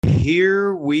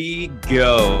here we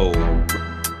go.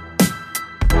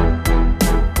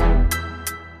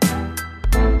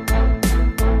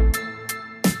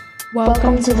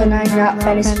 Welcome to the 9 Route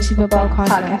Fantasy Football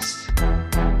Podcast.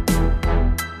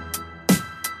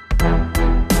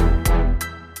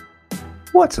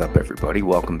 What's up, everybody?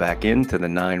 Welcome back into the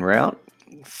 9 Route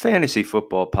Fantasy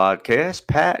Football Podcast.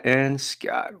 Pat and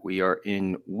Scott. We are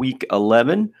in week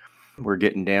 11. We're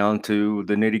getting down to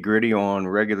the nitty-gritty on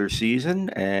regular season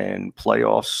and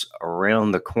playoffs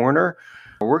around the corner.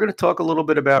 We're going to talk a little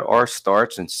bit about our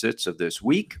starts and sits of this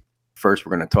week. First,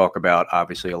 we're going to talk about,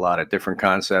 obviously, a lot of different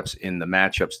concepts in the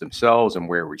matchups themselves and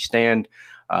where we stand,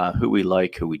 who we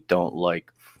like, who we don't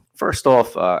like. First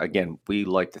off, again, we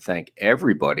like to thank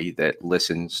everybody that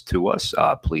listens to us.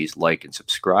 Please like and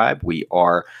subscribe. We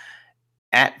are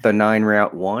at the 9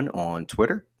 Route 1 on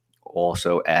Twitter,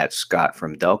 also at Scott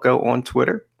from Delco on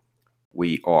Twitter.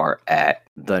 We are at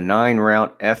the 9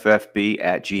 Route FFB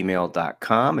at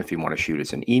gmail.com if you want to shoot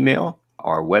us an email.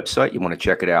 Our website, you want to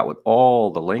check it out with all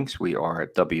the links. We are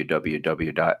at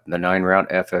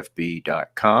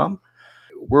www.the9routeffb.com.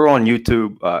 We're on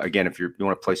YouTube. Again, if you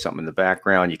want to play something in the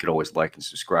background, you could always like and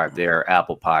subscribe there.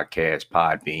 Apple Podcasts,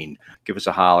 Podbean. Give us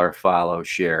a holler, follow,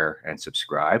 share, and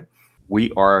subscribe.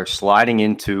 We are sliding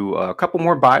into a couple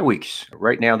more bye weeks.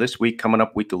 Right now, this week, coming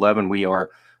up week 11, we are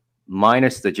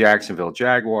minus the Jacksonville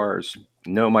Jaguars,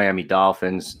 no Miami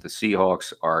Dolphins. The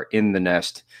Seahawks are in the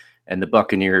nest. And the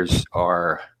Buccaneers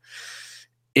are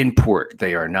in port.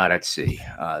 They are not at sea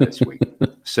this week.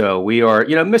 So we are,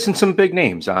 missing some big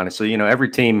names, honestly. Every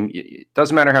team, it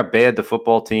doesn't matter how bad the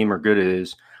football team or good it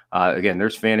is. Again,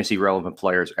 there's fantasy relevant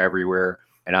players everywhere.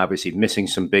 And obviously missing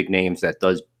some big names that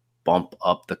does bump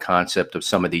up the concept of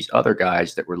some of these other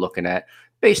guys that we're looking at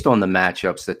based on the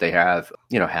matchups that they have,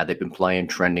 how they've been playing,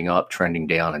 trending up, trending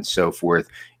down, and so forth.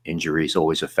 Injuries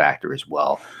always a factor as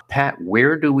well. Pat,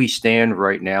 where do we stand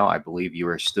right now? I believe you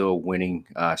are still winning,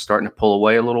 starting to pull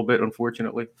away a little bit,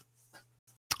 unfortunately.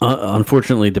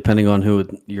 Unfortunately, depending on who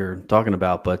you're talking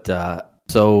about. But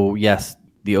so, yes,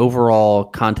 the overall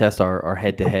contest, our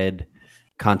head-to-head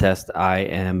contest, I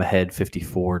am ahead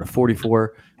 54-44.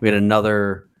 We had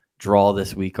another draw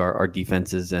this week. Our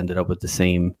defenses ended up with the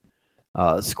same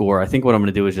score. I think what I'm going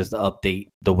to do is just update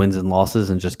the wins and losses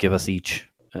and just give us each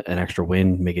an extra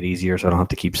win, make it easier so I don't have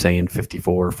to keep saying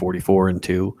 54, 44, and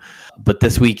 2. But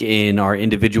this week in our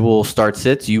individual start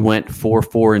sits, you went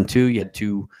 4, and 2. You had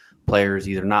 2 players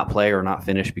either not play or not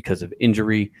finish because of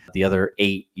injury. The other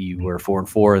 8, you were 4 and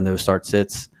 4 in those start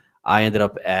sits. I ended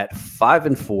up at 5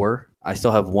 and 4. I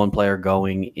still have 1 player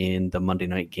going in the Monday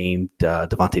night game,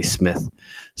 Devontae Smith.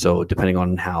 So depending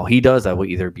on how he does, I will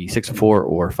either be 6 and 4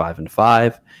 or 5 and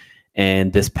 5.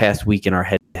 And this past week in our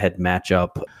head-to-head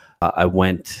matchup, I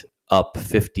went up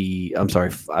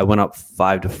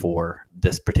 5-4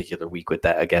 this particular week with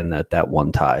that, again, that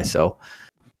one tie. So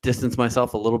distance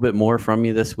myself a little bit more from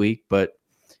you this week, but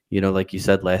like you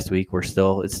said last week,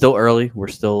 it's still early. We're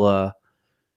still,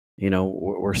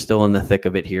 we're still in the thick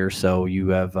of it here. So you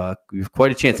have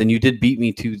quite a chance, and you did beat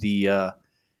me to the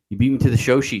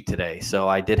show sheet today. So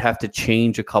I did have to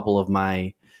change a couple of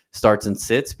my starts and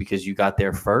sits because you got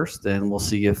there first, and we'll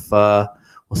see if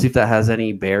that has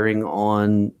any bearing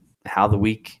on how the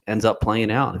week ends up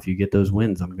playing out. If you get those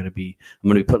wins, I'm going to be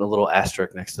putting a little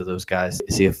asterisk next to those guys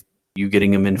to see if you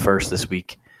getting them in first this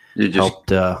week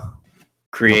helped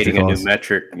creating a new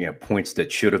metric, points that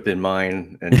should have been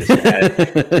mine, and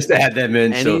just to add them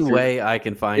in. Any way I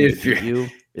can find if you're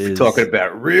talking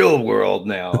about real world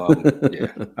now. Yeah.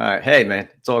 All right. Hey, man,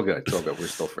 it's all good. We're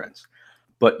still friends.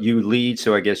 But you lead,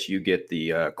 so I guess you get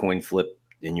the coin flip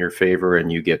in your favor,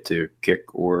 and you get to kick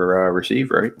or receive,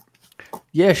 right?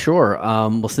 Yeah, sure.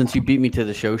 Well, since you beat me to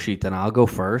the show sheet, then I'll go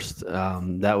first.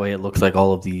 That way, it looks like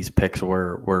all of these picks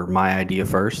were my idea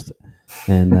first,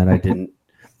 and that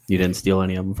you didn't steal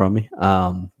any of them from me.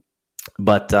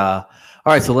 But all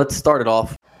right, so let's start it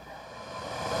off.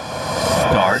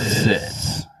 Start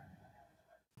sits.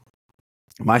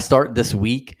 My start this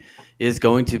week is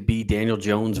going to be Daniel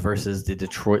Jones versus the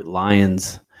Detroit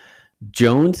Lions.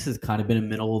 Jones has kind of been a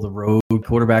middle of the road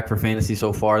quarterback for fantasy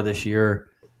so far this year.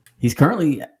 He's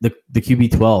currently the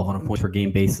QB 12 on a points per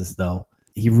game basis, though.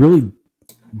 He really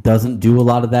doesn't do a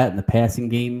lot of that in the passing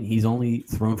game. He's only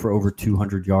thrown for over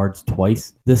 200 yards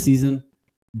twice this season,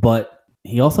 but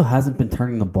he also hasn't been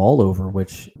turning the ball over,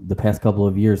 which the past couple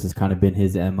of years has kind of been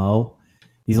his MO.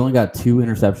 He's only got 2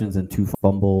 interceptions and 2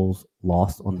 fumbles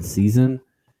lost on the season,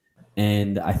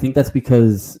 and I think that's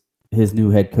because his new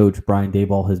head coach, Brian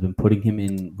Daboll, has been putting him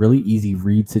in really easy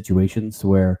read situations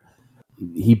where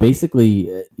he basically,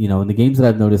 in the games that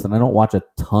I've noticed, and I don't watch a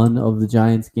ton of the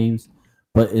Giants games,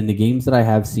 But in the games that I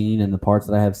have seen and the parts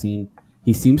that I have seen,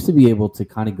 he seems to be able to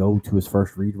kind of go to his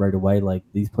first read right away. Like,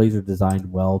 these plays are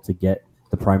designed well to get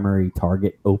the primary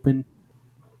target open.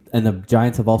 And the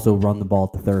Giants have also run the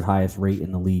ball at the third highest rate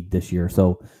in the league this year.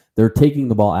 So they're taking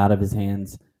the ball out of his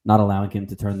hands, not allowing him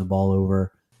to turn the ball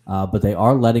over. But they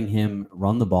are letting him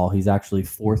run the ball. He's actually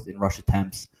fourth in rush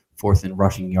attempts, fourth in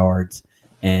rushing yards,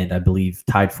 and I believe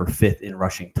tied for fifth in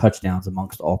rushing touchdowns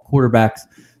amongst all quarterbacks.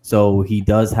 So he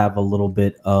does have a little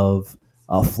bit of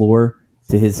a floor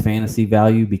to his fantasy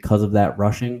value because of that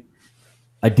rushing.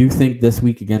 I do think this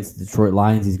week against the Detroit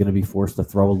Lions, he's going to be forced to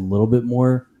throw a little bit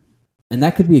more. And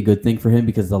that could be a good thing for him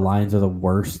because the Lions are the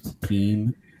worst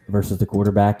team versus the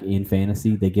quarterback in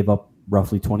fantasy. They give up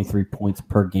roughly 23 points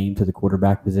per game to the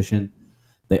quarterback position.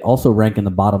 They also rank in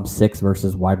the bottom 6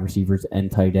 versus wide receivers and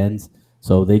tight ends.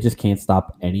 So they just can't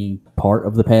stop any part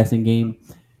of the passing game.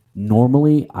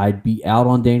 Normally, I'd be out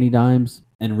on Danny Dimes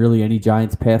and really any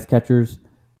Giants pass catchers.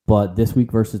 But this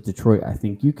week versus Detroit, I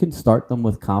think you can start them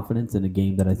with confidence in a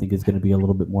game that I think is going to be a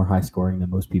little bit more high scoring than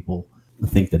most people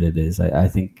think that it is. I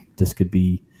think this could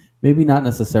be maybe not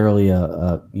necessarily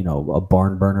a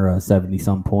barn burner, a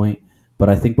 70-some point, but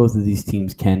I think both of these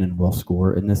teams can and will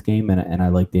score in this game, and I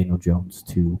like Daniel Jones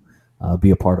to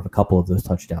be a part of a couple of those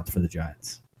touchdowns for the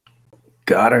Giants.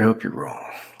 God, I hope you're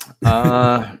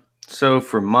wrong. So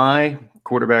for my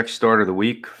quarterback start of the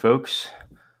week, folks,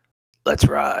 let's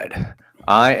ride.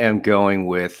 I am going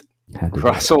with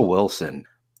Russell Wilson.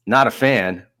 Not a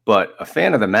fan, but a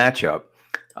fan of the matchup.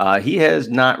 He has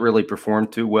not really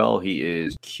performed too well. He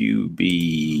is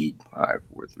QB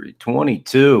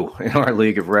 22 in our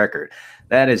league of record.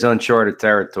 That is uncharted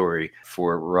territory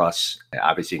for Russ.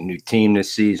 Obviously, a new team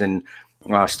this season.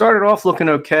 Started off looking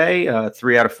okay.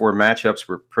 3 out of 4 matchups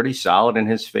were pretty solid in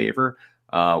his favor.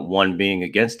 One being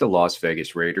against the Las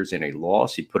Vegas Raiders in a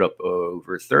loss. He put up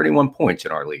over 31 points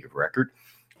in our league of record.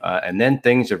 And then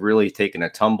things have really taken a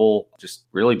tumble, just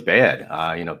really bad.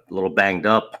 A little banged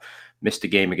up. Missed a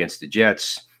game against the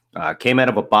Jets, came out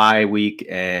of a bye week,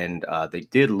 and they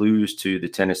did lose to the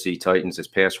Tennessee Titans this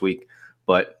past week.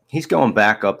 But he's going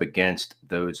back up against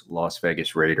those Las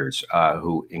Vegas Raiders,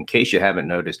 who, in case you haven't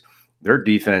noticed, their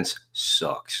defense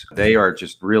sucks. They are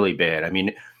just really bad. I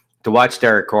mean, to watch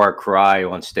Derek Carr cry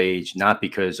on stage, not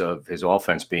because of his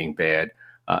offense being bad,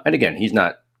 and again, he's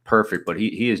not perfect, but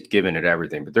he is giving it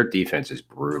everything. But their defense is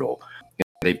brutal.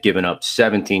 They've given up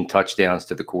 17 touchdowns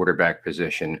to the quarterback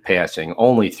position, passing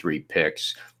only 3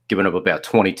 picks, giving up about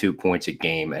 22 points a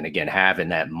game. And again, having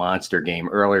that monster game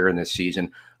earlier in this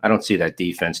season, I don't see that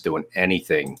defense doing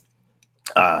anything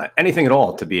at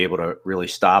all to be able to really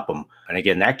stop them. And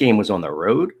again, that game was on the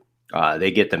road.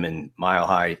 They get them in Mile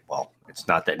High. Well, it's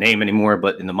not that name anymore,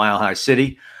 but in the Mile High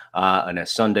City on a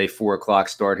Sunday 4:00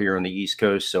 start here on the East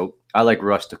Coast. So I like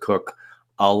Russ to cook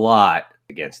a lot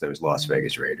against those Las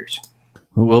Vegas Raiders.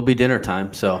 It will be dinner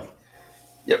time. So,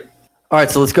 yep. All right,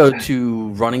 so let's go to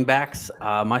running backs.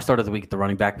 My start of the week at the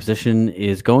running back position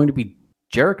is going to be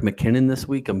Jerick McKinnon this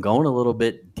week. I'm going a little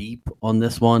bit deep on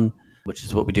this one, which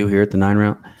is what we do here at the 9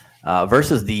 round,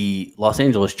 versus the Los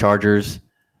Angeles Chargers.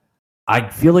 I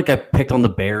feel like I picked on the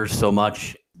Bears so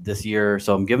much this year,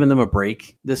 so I'm giving them a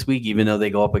break this week, even though they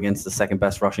go up against the second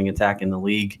best rushing attack in the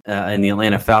league and the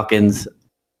Atlanta Falcons.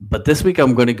 But this week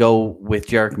I'm going to go with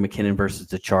Jerick McKinnon versus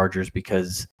the Chargers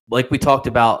because, like we talked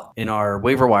about in our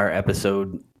waiver wire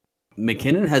episode,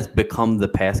 McKinnon has become the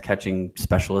pass catching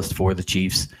specialist for the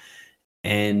Chiefs.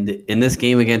 And in this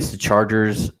game against the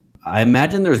Chargers, I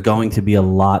imagine there's going to be a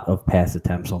lot of pass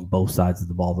attempts on both sides of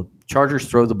the ball. The Chargers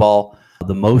throw the ball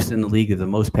the most in the league, the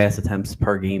most pass attempts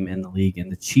per game in the league,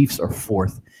 and the Chiefs are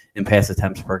 4th in pass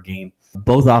attempts per game.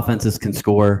 Both offenses can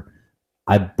score.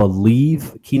 I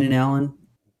believe Keenan Allen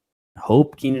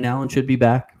should be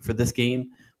back for this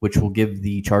game, which will give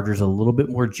the Chargers a little bit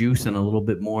more juice and a little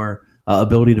bit more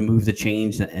ability to move the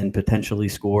chains and potentially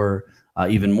score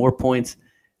even more points.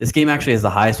 This game actually has the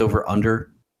highest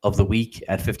over-under of the week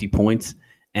at 50 points,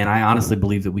 and I honestly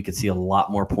believe that we could see a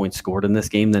lot more points scored in this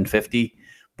game than 50.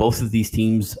 Both of these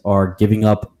teams are giving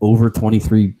up over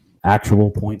 23 actual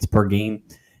points per game,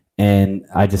 and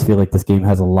I just feel like this game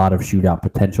has a lot of shootout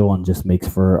potential and just makes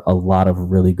for a lot of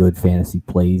really good fantasy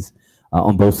plays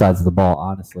on both sides of the ball,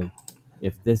 honestly.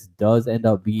 If this does end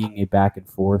up being a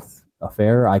back-and-forth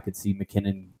affair, I could see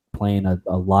McKinnon playing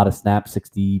a lot of snaps,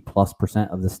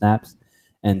 60+% of the snaps,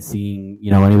 and seeing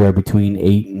anywhere between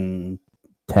 8 and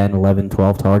 10, 11,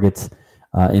 12 targets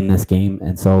in this game.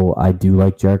 And so I do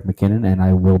like Jerick McKinnon, and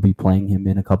I will be playing him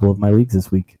in a couple of my leagues this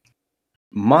week.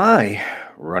 My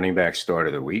running back start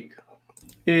of the week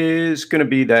is going to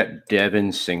be that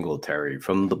Devin Singletary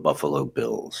from the Buffalo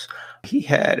Bills. He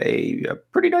had a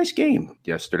pretty nice game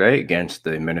yesterday against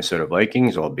the Minnesota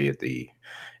Vikings, albeit the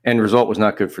end result was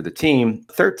not good for the team.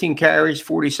 13 carries,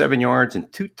 47 yards,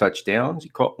 and 2 touchdowns. He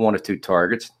caught 1 of 2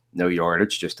 targets, no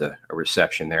yardage, just a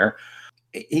reception there.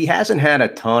 He hasn't had a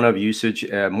ton of usage,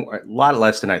 a lot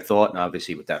less than I thought. And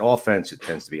obviously with that offense, it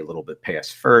tends to be a little bit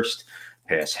pass first,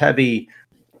 pass heavy.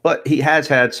 But he has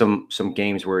had some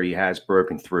games where he has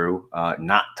broken through,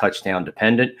 not touchdown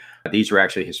dependent. These were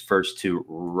actually his first 2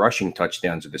 rushing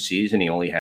touchdowns of the season. He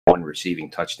only had 1 receiving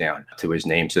touchdown to his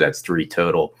name, so that's 3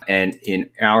 total. And in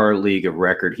our league of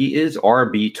record, he is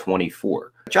RB24.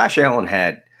 Josh Allen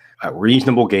had a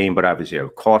reasonable game, but obviously a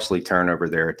costly turnover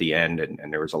there at the end,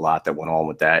 and there was a lot that went on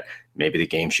with that. Maybe the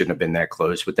game shouldn't have been that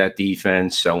close with that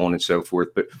defense, so on and so forth.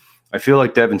 But I feel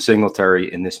like Devin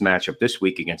Singletary in this matchup this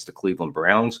week against the Cleveland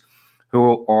Browns,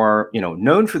 who are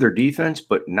known for their defense,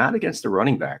 but not against the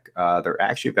running back. They're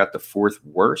actually about the 4th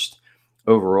worst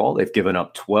overall. They've given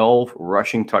up 12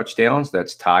 rushing touchdowns.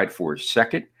 That's tied for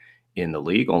 2nd in the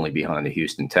league, only behind the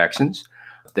Houston Texans.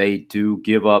 They do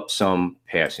give up some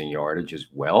passing yardage as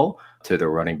well to the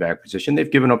running back position.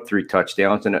 They've given up 3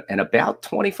 touchdowns and about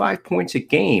 25 points a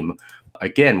game,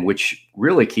 again, which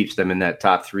really keeps them in that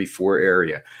top 3-4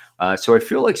 area. So I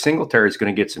feel like Singletary is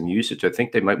going to get some usage. I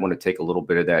think they might want to take a little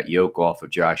bit of that yoke off of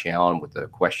Josh Allen with the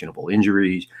questionable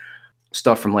injuries,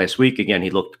 stuff from last week. Again, he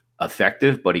looked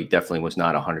effective, but he definitely was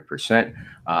not 100%.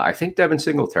 I think Devin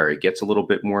Singletary gets a little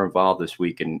bit more involved this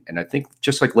week. And I think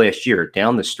just like last year,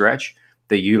 down the stretch,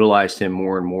 they utilized him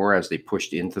more and more as they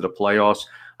pushed into the playoffs.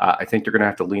 I think they're going to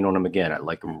have to lean on him again. I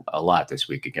like him a lot this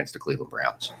week against the Cleveland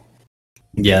Browns.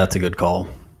 Yeah, that's a good call.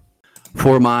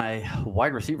 For my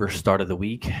wide receiver start of the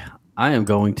week, I am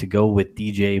going to go with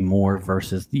DJ Moore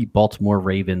versus the Baltimore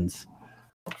Ravens.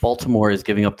 Baltimore is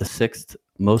giving up the 6th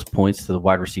most points to the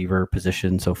wide receiver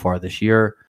position so far this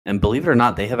year. And believe it or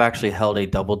not, they have actually held a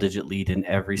double-digit lead in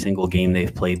every single game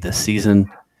they've played this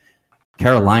season.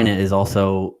 Carolina is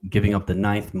also giving up the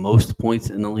 9th most points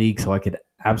in the league, so I could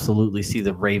absolutely see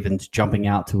the Ravens jumping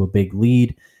out to a big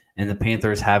lead and the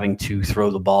Panthers having to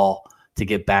throw the ball to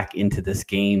get back into this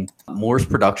game. Moore's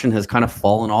production has kind of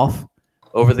fallen off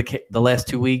over the last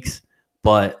 2 weeks,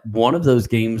 but one of those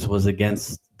games was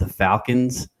against the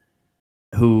Falcons,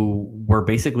 who were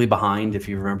basically behind. If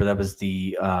you remember, that was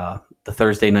the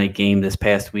Thursday night game this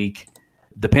past week.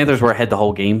 The Panthers were ahead the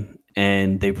whole game,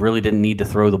 and they really didn't need to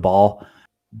throw the ball.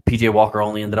 PJ Walker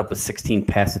only ended up with 16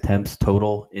 pass attempts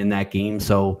total in that game,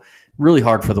 so really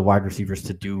hard for the wide receivers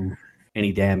to do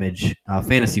any damage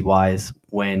fantasy-wise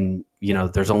when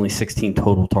there's only 16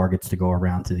 total targets to go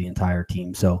around to the entire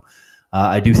team. So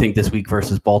I do think this week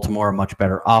versus Baltimore, a much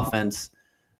better offense.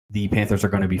 The Panthers are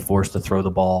going to be forced to throw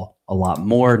the ball a lot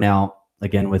more. Now,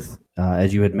 again, with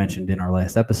as you had mentioned in our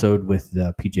last episode, with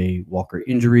the PJ Walker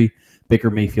injury, Baker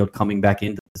Mayfield coming back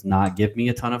in does not give me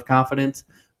a ton of confidence.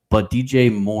 But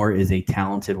DJ Moore is a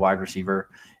talented wide receiver,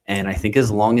 and I think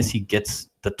as long as he gets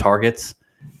the targets,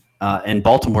 and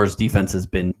Baltimore's defense has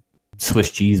been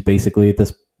Swiss cheese basically at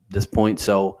this point.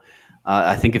 So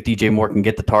I think if DJ Moore can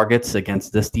get the targets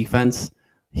against this defense,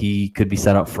 he could be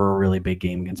set up for a really big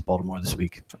game against Baltimore this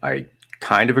week. I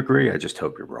kind of agree. I just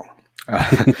hope you're wrong.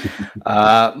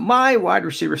 My wide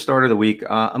receiver start of the week,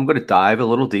 I'm going to dive a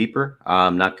little deeper.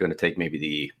 I'm not going to take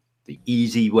maybe the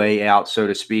easy way out, so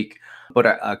to speak, but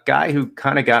a guy who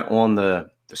kind of got on the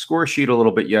score sheet a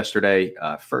little bit yesterday,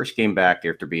 first game back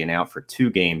after being out for 2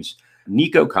 games,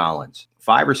 Nico Collins,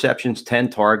 5 receptions, 10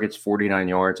 targets, 49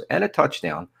 yards, and a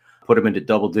touchdown. Put him into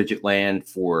double-digit land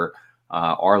for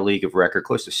our league of record,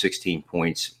 close to 16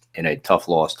 points in a tough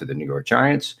loss to the New York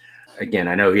Giants. Again,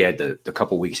 I know he had the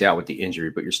couple weeks out with the injury,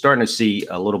 but you're starting to see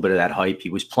a little bit of that hype. He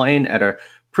was playing at a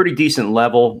pretty decent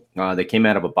level. They came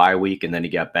out of a bye week, and then he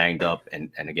got banged up and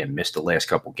again, missed the last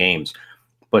couple games.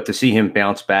 But to see him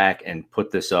bounce back and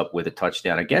put this up with a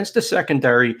touchdown against a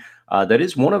secondary that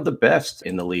is one of the best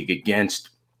in the league against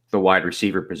the wide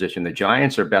receiver position. The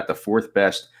Giants are about the 4th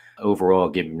best overall,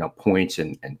 giving up points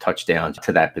and touchdowns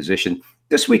to that position.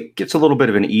 This week gets a little bit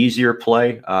of an easier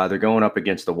play. They're going up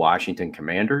against the Washington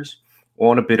Commanders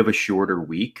on a bit of a shorter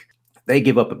week. They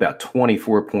give up about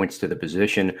 24 points to the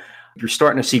position. You're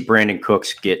starting to see Brandon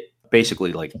Cooks get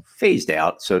basically like phased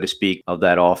out, so to speak, of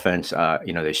that offense.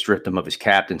 They stripped him of his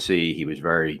captaincy. He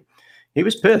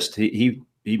was pissed. He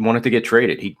wanted to get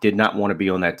traded. He did not want to be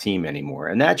on that team anymore.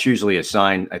 And that's usually a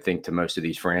sign, I think, to most of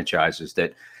these franchises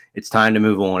that it's time to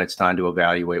move on. It's time to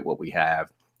evaluate what we have.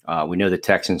 We know the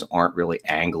Texans aren't really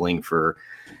angling for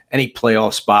any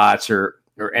playoff spots or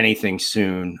or anything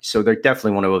soon. So they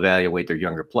definitely want to evaluate their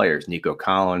younger players. Nico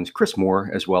Collins, Chris Moore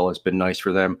as well has been nice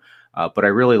for them. But I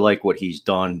really like what he's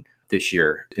done this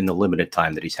year in the limited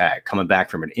time that he's had. Coming back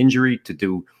from an injury to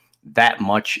do that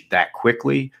much that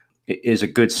quickly is a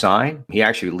good sign. He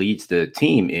actually leads the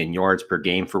team in yards per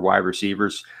game for wide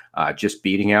receivers, just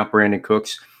beating out Brandon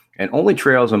Cooks, and only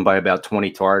trails him by about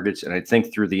 20 targets. And I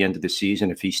think through the end of the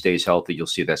season, if he stays healthy, you'll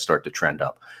see that start to trend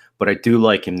up. But I do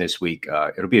like him this week.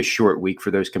 It'll be a short week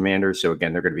for those Commanders. So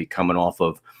again, they're going to be coming off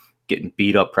of getting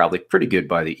beat up probably pretty good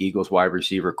by the Eagles wide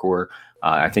receiver core.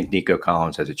 I think Nico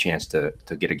Collins has a chance to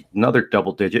get another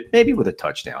double digit, maybe with a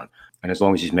touchdown. And as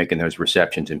long as he's making those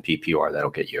receptions in PPR,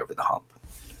 that'll get you over the hump.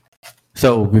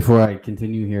 So before I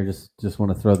continue here, just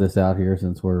want to throw this out here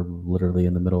since we're literally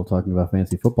in the middle of talking about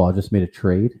fantasy football. I just made a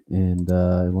trade in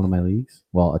one of my leagues.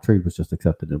 Well, a trade was just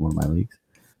accepted in one of my leagues.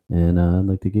 And I'd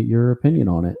like to get your opinion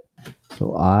on it.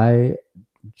 So I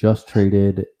just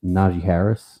traded Najee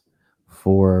Harris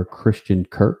for Christian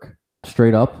Kirk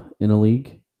straight up in a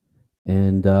league.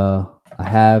 And I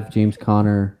have James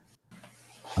Conner,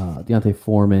 Deontay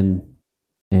Foreman,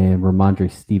 and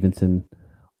Ramondre Stevenson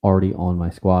already on my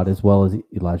squad, as well as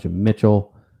Elijah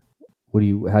Mitchell. How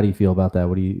do you feel about that?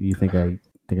 What do you think? I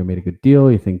made a good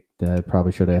deal? You think that I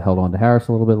probably should have held on to Harris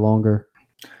a little bit longer?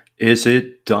 Is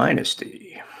it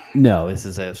Dynasty? No, this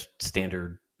is a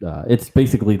standard. It's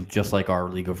basically just like our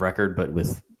league of record, but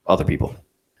with other people.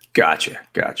 Gotcha.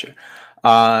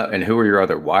 And who are your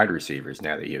other wide receivers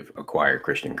now that you've acquired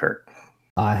Christian Kirk?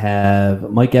 I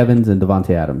have Mike Evans and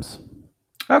Devontae Adams.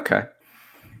 Okay.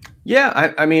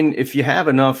 Yeah, I mean, if you have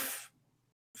enough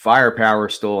firepower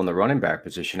still in the running back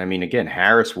position, I mean, again,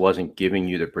 Harris wasn't giving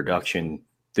you the production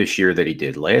this year that he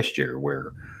did last year,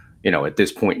 where, at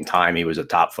this point in time, he was a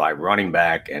top 5 running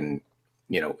back and,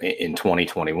 in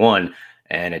 2021.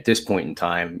 And at this point in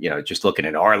time, just looking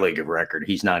at our league of record,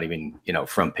 he's not even,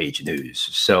 front page news.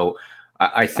 So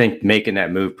I think making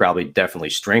that move probably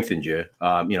definitely strengthened you.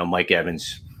 Mike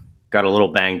Evans got a little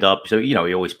banged up. So, he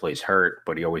always plays hurt,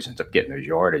 but he always ends up getting his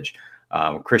yardage.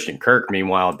 Christian Kirk,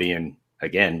 meanwhile, being,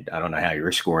 again, I don't know how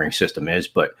your scoring system is,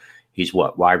 but he's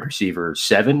wide receiver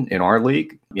 7 in our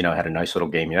league, had a nice little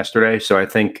game yesterday. So I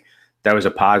think that was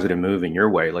a positive move in your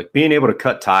way, like being able to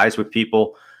cut ties with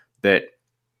people that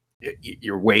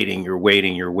you're waiting.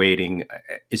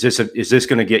 Is this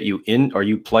going to get you in? Are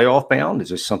you playoff bound? Is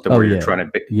this something where you're trying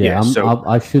to? Yeah.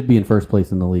 I should be in first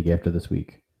place in the league after this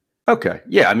week. Okay.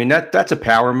 Yeah. I mean, that's a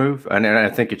power move. And I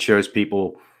think it shows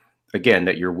people, again,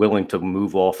 that you're willing to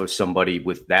move off of somebody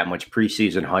with that much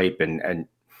preseason hype. And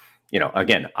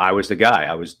again, I was the guy.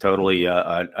 I was totally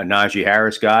a Najee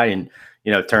Harris guy. And,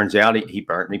 it turns out he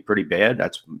burnt me pretty bad.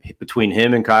 That's between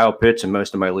him and Kyle Pitts in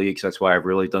most of my leagues. That's why I've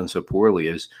really done so poorly,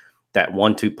 is that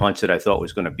 1-2 punch that I thought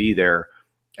was going to be there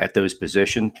at those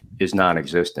positions is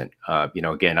non-existent.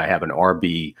 Again, I have an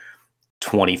RB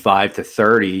 25 to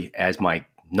 30 as my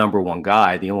number one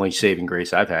guy. The only saving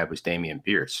grace I've had was Dameon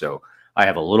Pierce. So I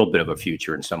have a little bit of a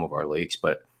future in some of our leagues,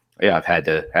 but yeah, I've had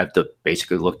to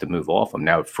basically look to move off them.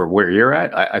 Now, for where you're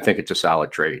at, I think it's a solid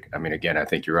trade. I mean, again, I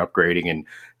think you're upgrading, and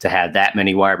to have that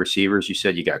many wide receivers, you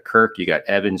said you got Kirk, you got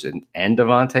Evans and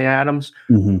Devontae Adams.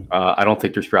 Mm-hmm. I don't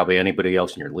think there's probably anybody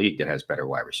else in your league that has better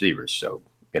wide receivers. So,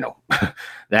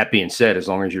 that being said, as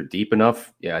long as you're deep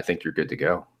enough, yeah, I think you're good to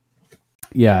go.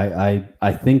 Yeah,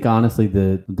 I think honestly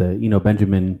the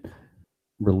Benjamin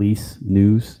release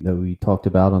news that we talked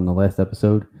about on the last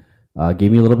episode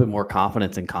gave me a little bit more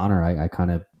confidence in Connor. I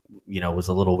kind of was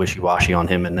a little wishy-washy on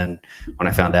him, and then when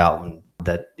I found out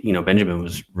that Benjamin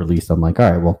was released, I'm like,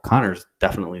 all right, well, Connor's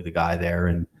definitely the guy there,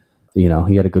 and he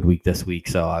had a good week this week,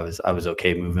 so I was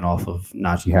okay moving off of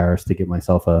Najee Harris to get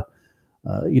myself a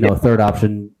third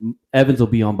option. Evans will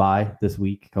be on bye this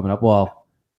week coming up. Well,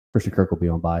 Christian Kirk will be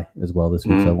on bye as well this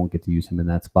week, so I won't get to use him in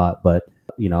that spot. But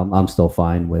I'm still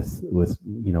fine with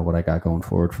what I got going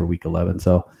forward for week 11.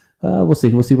 So we'll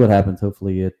see what happens.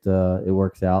 Hopefully it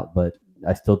works out. But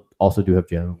I still also do have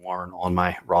Jalen Warren on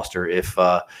my roster. If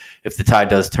the tide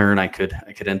does turn, I could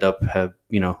end up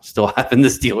still having the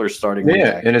Steelers starting.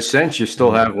 Yeah, in a sense, you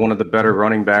still have one of the better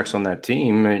running backs on that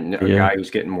team, and a guy who's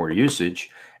getting more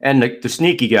usage. And the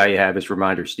sneaky guy you have is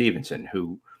Ramondre Stevenson,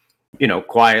 who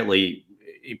quietly.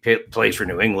 He plays for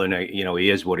New England. He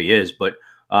is what he is, but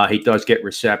he does get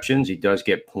receptions. He does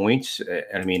get points.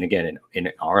 And I mean, again,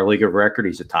 in our league of record,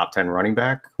 he's a top 10 running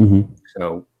back. Mm-hmm.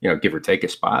 So, give or take a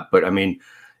spot. But I mean,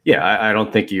 yeah, I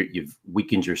don't think you've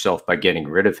weakened yourself by getting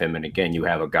rid of him. And again, you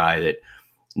have a guy that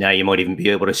now you might even be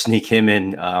able to sneak him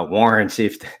in Warren, see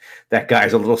if that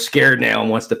guy's a little scared now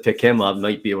and wants to pick him up.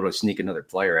 Might be able to sneak another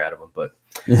player out of him. But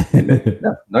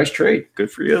nice trade.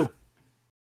 Good for you.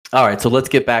 All right, so let's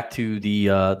get back to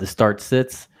the start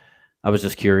sits. I was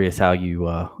just curious how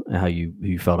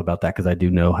you felt about that, because I do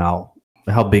know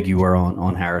how big you were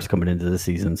on Harris coming into the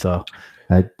season. So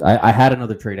I had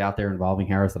another trade out there involving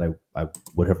Harris that I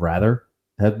would have rather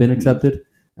have been accepted.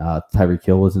 Tyreek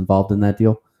Hill was involved in that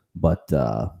deal, but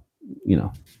I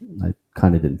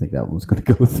kind of didn't think that one was going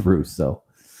to go through. So,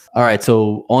 all right,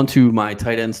 so on to my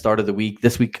tight end start of the week.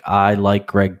 This week, I like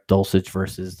Greg Dulcich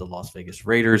versus the Las Vegas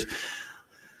Raiders.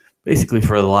 Basically,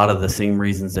 for a lot of the same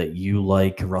reasons that you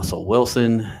like Russell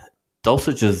Wilson.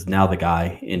 Dulcich is now the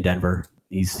guy in Denver.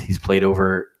 He's played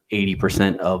over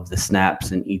 80% of the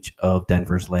snaps in each of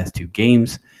Denver's last 2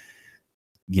 games.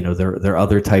 Their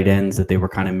other tight ends that they were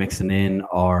kind of mixing in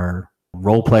are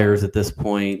role players at this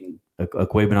point.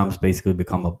 Akwebanam's basically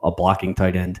become a blocking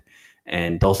tight end,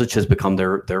 and Dulcich has become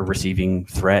their receiving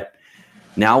threat.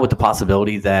 Now, with the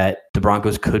possibility that the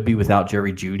Broncos could be without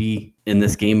Jerry Jeudy in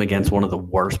this game against one of the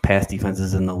worst pass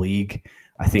defenses in the league,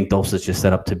 I think Dulcich is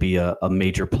set up to be a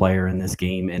major player in this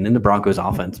game and in the Broncos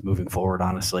offense moving forward,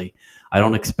 honestly. I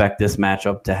don't expect this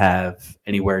matchup to have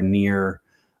anywhere near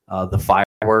the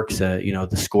fireworks, the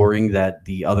scoring that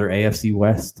the other AFC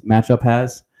West matchup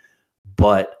has.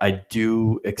 But I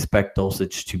do expect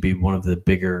Dulcich to be one of the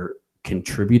bigger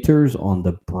contributors on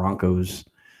the Broncos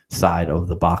side of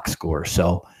the box score.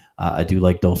 So I do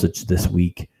like Dulcich this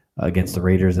week against the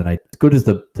Raiders. And as good as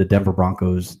the Denver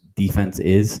Broncos defense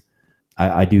is,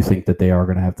 I do think that they are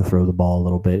going to have to throw the ball a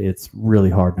little bit. It's really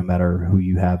hard, no matter who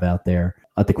you have out there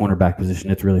at the cornerback position.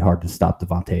 It's really hard to stop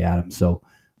Devontae Adams. So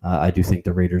I do think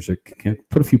the Raiders can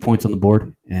put a few points on the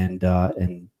board, and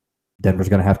Denver's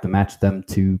going to have to match them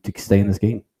to stay in this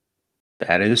game.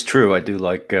 That is true. I do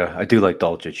like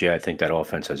Dulcich. Yeah, I think that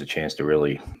offense has a chance to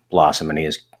really blossom, and he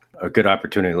has a good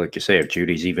opportunity, like you say, if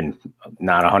Judy's even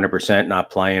not 100%,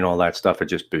 not playing, all that stuff, it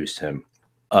just boosts him.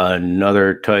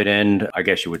 Another tight end, I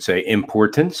guess you would say,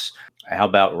 importance. How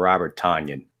about Robert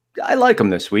Tonyan? I like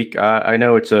him this week. I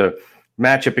know it's a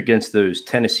matchup against those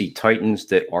Tennessee Titans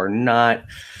that are not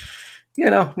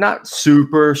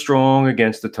super strong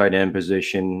against the tight end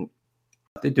position.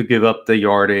 They do give up the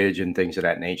yardage and things of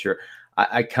that nature.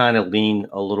 I kind of lean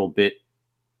a little bit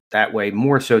that way,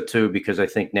 more so too, because I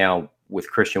think now with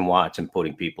Christian Watson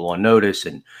putting people on notice,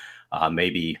 and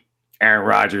maybe Aaron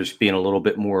Rodgers being a little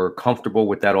bit more comfortable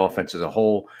with that offense as a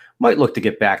whole, might look to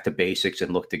get back to basics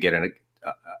and look to get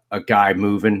a guy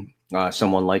moving,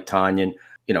 someone like Tonyan.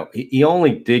 He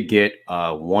only did get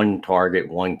 1 target,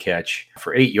 1 catch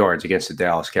for 8 yards against the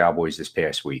Dallas Cowboys this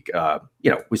past week.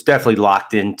 Was definitely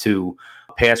locked into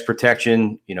pass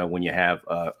protection. When you have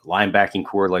a linebacking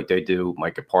core like they do,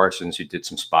 Micah Parsons, who did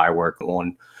some spy work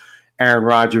on Aaron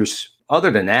Rodgers. Other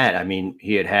than that, I mean,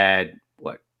 he had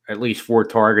at least 4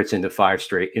 targets in 5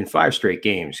 straight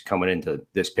games coming into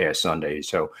this past Sunday.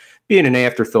 So being an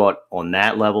afterthought on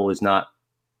that level is not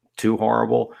too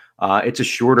horrible. It's a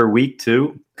shorter week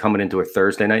too, coming into a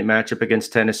Thursday night matchup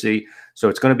against Tennessee. So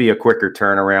it's going to be a quicker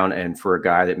turnaround. And for a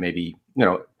guy that maybe,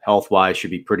 health-wise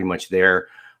should be pretty much there,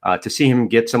 to see him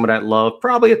get some of that love,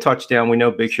 probably a touchdown. We know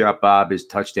Big Shot Bob is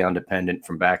touchdown dependent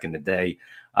from back in the day,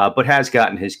 but has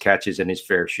gotten his catches and his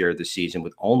fair share this season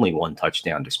with only 1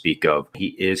 touchdown to speak of. He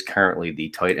is currently the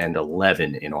tight end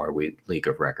 11 in our league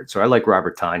of record. So I like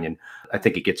Robert Tonyan. I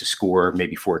think he gets a score,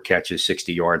 maybe 4 catches,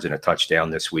 60 yards, and a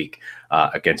touchdown this week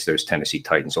against those Tennessee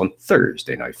Titans on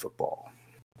Thursday Night Football.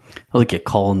 I like it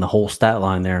calling the whole stat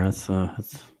line there. That's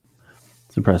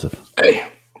impressive. Hey,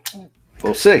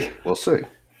 we'll see. We'll see.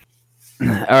 All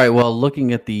right. Well,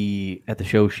 looking at the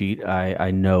show sheet,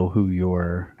 I know who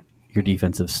your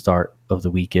defensive start of the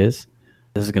week is.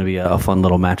 This is going to be a fun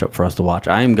little matchup for us to watch.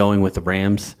 I am going with the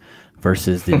Rams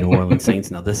versus the New Orleans Saints.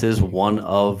 Now, this is one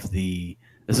of the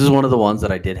ones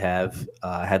that I did have.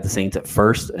 I had the Saints at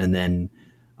first, and then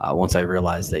once I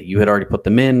realized that you had already put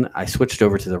them in, I switched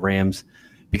over to the Rams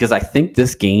because I think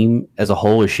this game as a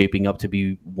whole is shaping up to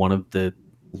be one of the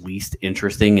least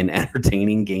interesting and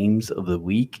entertaining games of the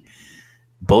week.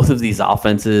 Both of these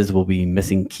offenses will be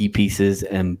missing key pieces,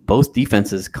 and both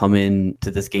defenses come into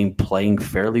this game playing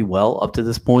fairly well up to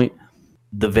this point.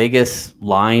 The Vegas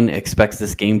line expects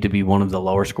this game to be one of the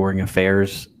lower scoring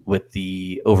affairs, with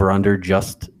the over-under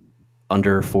just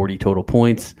under 40 total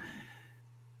points.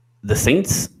 The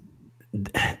Saints,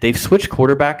 they've switched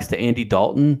quarterbacks to Andy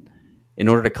Dalton in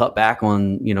order to cut back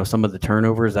on some of the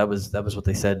turnovers. That was what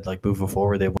they said. Like, moving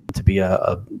forward, they want to be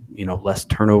a less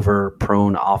turnover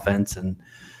prone offense, and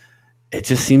it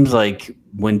just seems like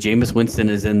when Jameis Winston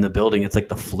is in the building, it's like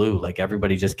the flu. Like,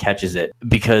 everybody just catches it,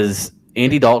 because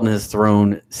Andy Dalton has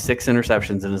thrown 6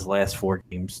 interceptions in his last 4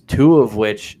 games, 2 of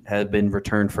which have been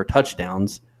returned for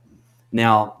touchdowns.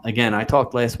 Now, again, I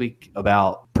talked last week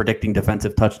about predicting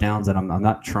defensive touchdowns, and I'm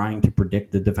not trying to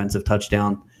predict the defensive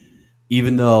touchdown,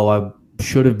 even though I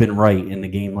should have been right in the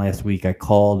game last week. I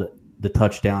called the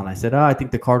touchdown. I said, I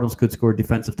think the Cardinals could score a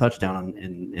defensive touchdown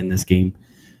in this game.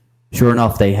 Sure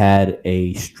enough, they had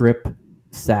a strip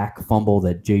sack fumble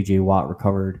that J.J. Watt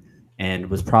recovered and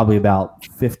was probably about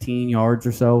 15 yards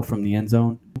or so from the end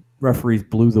zone. Referees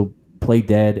blew the play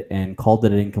dead and called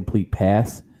it an incomplete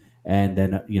pass. And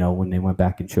then, when they went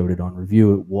back and showed it on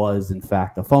review, it was, in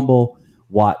fact, a fumble.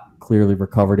 Watt clearly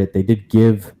recovered it. They did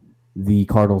give the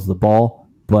Cardinals the ball,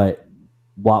 but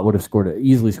Watt would have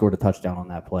easily scored a touchdown on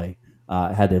that play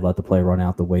had they let the play run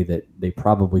out the way that they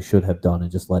probably should have done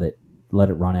and just let it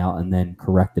run out and then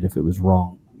correct it if it was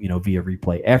wrong, via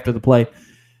replay after the play.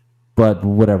 But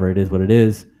whatever, it is what it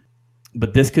is.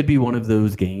 But this could be one of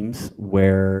those games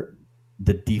where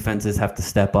the defenses have to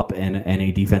step up and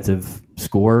a defensive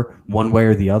score one way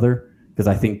or the other, because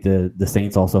I think the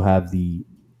Saints also have the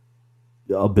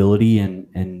ability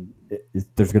and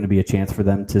there's going to be a chance for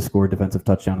them to score a defensive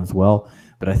touchdown as well.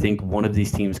 But I think one of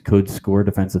these teams could score a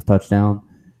defensive touchdown,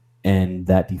 and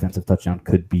that defensive touchdown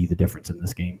could be the difference in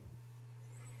this game.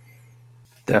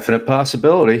 Definite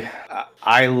possibility.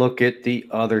 I look at the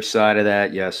other side of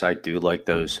that. Yes, I do like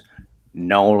those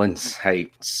New Orleans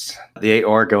Saints. They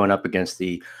are going up against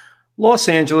the Los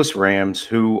Angeles Rams,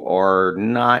 who are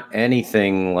not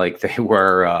anything like they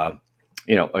were,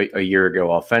 a year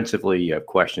ago offensively. You have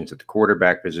questions at the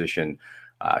quarterback position.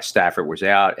 Stafford was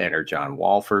out, enter John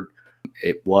Walford.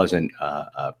 It wasn't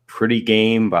a pretty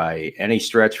game by any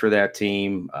stretch for that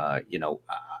team.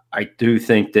 I do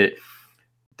think that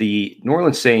the New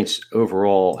Orleans Saints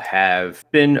overall have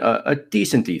been a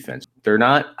decent defense. They're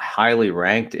not highly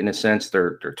ranked in a sense.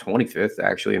 They're 25th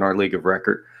actually in our league of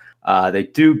record. They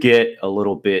do get a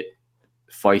little bit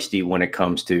feisty when it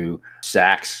comes to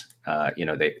sacks.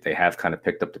 They have kind of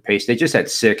picked up the pace. They just had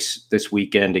 6 this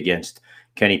weekend against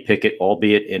Kenny Pickett,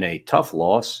 albeit in a tough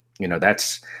loss.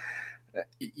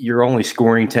 You're only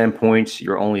scoring 10 points.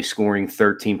 You're only scoring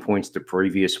 13 points the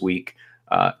previous week.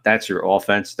 That's your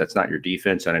offense. That's not your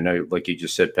defense. And I know, like you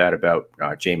just said, Pat, about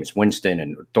Jameis Winston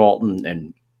and Dalton,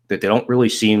 and that they don't really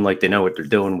seem like they know what they're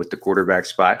doing with the quarterback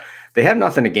spot. They have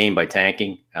nothing to gain by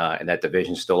tanking, and that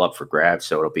division's still up for grabs,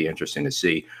 so it'll be interesting to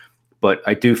see. But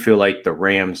I do feel like the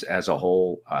Rams as a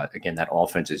whole, again, that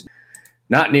offense is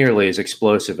not nearly as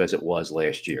explosive as it was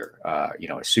last year. A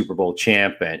Super Bowl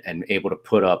champ and able to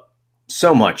put up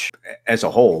so much as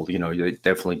a whole. They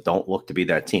definitely don't look to be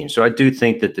that team. So I do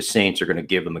think that the Saints are going to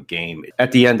give them a game.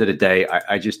 At the end of the day,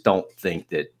 I just don't think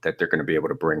that they're going to be able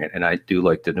to bring it. And I do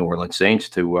like the New Orleans Saints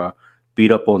to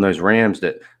beat up on those Rams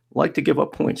that like to give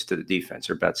up points to the defense.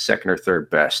 They're about second or third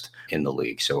best in the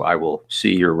league. So I will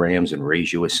see your Rams and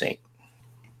raise you a Saint.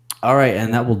 All right,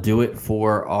 and that will do it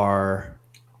for our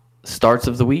starts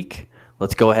of the week.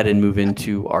 Let's go ahead and move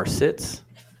into our sits.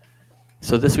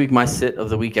 So this week, my sit of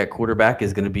the week at quarterback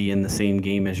is going to be in the same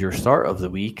game as your start of the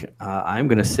week. I'm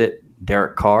going to sit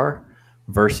Derek Carr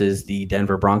versus the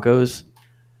Denver Broncos.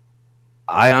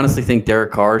 I honestly think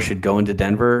Derek Carr should go into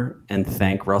Denver and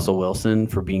thank Russell Wilson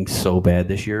for being so bad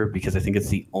this year, because I think it's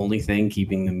the only thing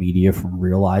keeping the media from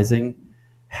realizing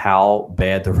how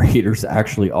bad the Raiders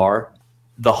actually are.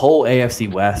 The whole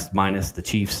AFC West, minus the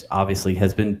Chiefs, obviously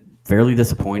has been fairly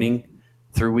disappointing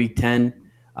through week 10.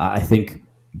 I think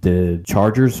the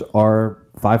Chargers are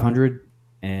 500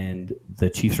 and the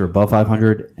Chiefs are above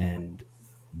 500, and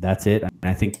that's it. And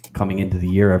I think coming into the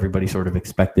year, everybody sort of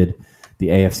expected the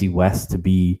AFC West to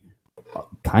be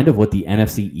kind of what the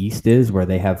NFC East is, where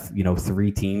they have,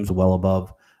 3 teams well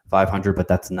above 500, but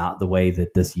that's not the way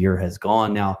that this year has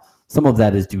gone. Now, some of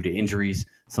that is due to injuries.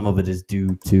 Some of it is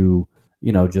due to,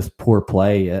 just poor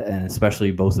play. And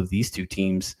especially both of these two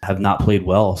teams have not played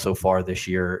well so far this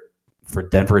year. For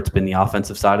Denver, it's been the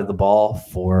offensive side of the ball.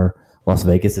 For Las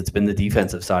Vegas, it's been the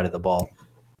defensive side of the ball.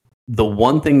 The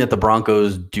one thing that the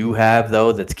Broncos do have,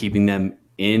 though, that's keeping them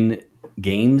in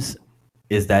games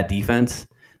is that defense.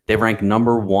 They rank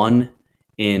number 1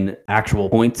 in actual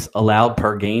points allowed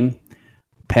per game,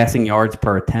 passing yards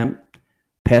per attempt,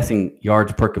 passing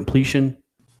yards per completion,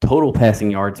 total passing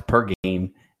yards per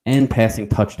game, and passing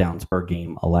touchdowns per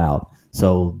game allowed.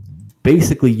 So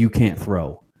basically you can't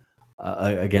throw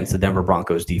against the Denver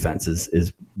Broncos defense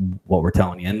is what we're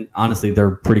telling you. And honestly,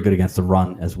 they're pretty good against the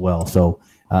run as well. So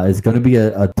it's going to be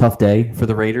a tough day for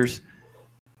the Raiders.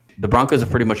 The Broncos have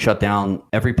pretty much shut down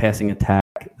every passing attack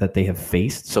that they have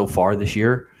faced so far this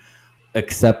year,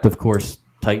 except, of course,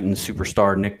 Titans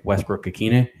superstar Nick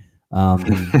Westbrook-Ikhine.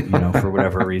 For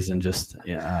whatever reason,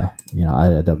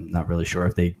 I'm not really sure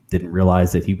if they didn't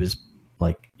realize that he was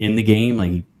in the game.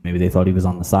 He Maybe they thought he was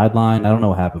on the sideline. I don't know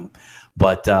what happened.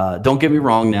 But don't get me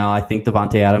wrong now. I think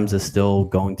Davante Adams is still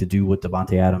going to do what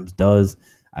Davante Adams does.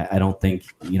 I don't think,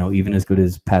 even as good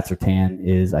as Pat Surtain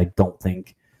is, I don't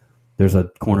think there's a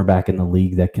cornerback in the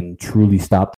league that can truly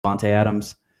stop Davante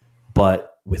Adams.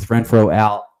 But with Renfrow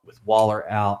out, with Waller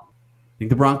out, I think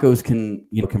the Broncos can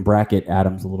bracket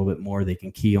Adams a little bit more. They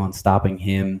can key on stopping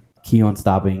him, key on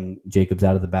stopping Jacobs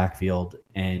out of the backfield,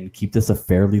 and keep this a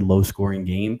fairly low-scoring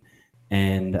game.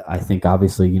 And I think,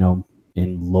 obviously,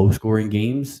 in low-scoring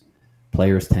games,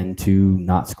 players tend to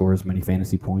not score as many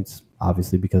fantasy points,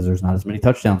 obviously, because there's not as many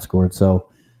touchdowns scored. So,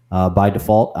 by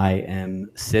default, I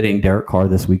am sitting Derek Carr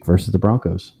this week versus the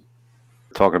Broncos.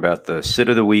 Talking about the sit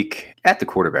of the week at the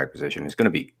quarterback position is going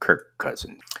to be Kirk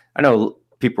Cousins. I know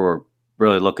people were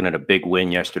really looking at a big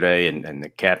win yesterday, and the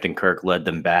Captain Kirk led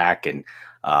them back, and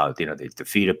they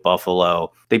defeated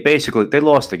Buffalo. They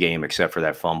lost the game except for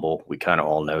that fumble. We kind of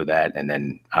all know that, and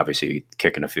then obviously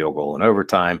kicking a field goal in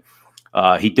overtime.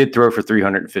 He did throw for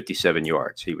 357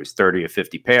 yards. He was 30 of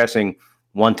 50 passing,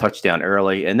 1 touchdown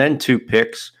early, and then 2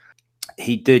 picks.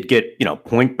 He did get,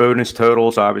 point bonus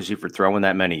totals, obviously, for throwing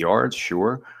that many yards,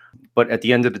 sure. But at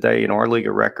the end of the day, in our league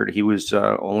of record, he was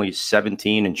only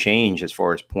 17 and change as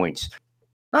far as points.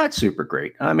 Not super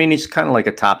great. I mean, he's kind of like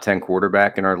a top 10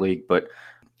 quarterback in our league, but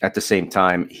at the same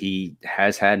time, he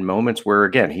has had moments where,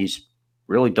 again, he's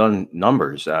really done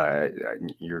numbers.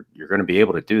 You're going to be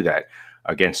able to do that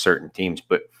against certain teams.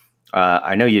 But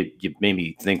I know you made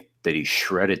me think that he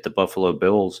shredded the Buffalo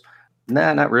Bills.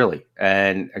 Nah, not really.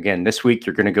 And again, this week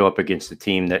you're going to go up against a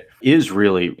team that is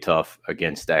really tough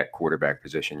against that quarterback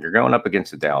position. You're going up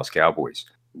against the Dallas Cowboys.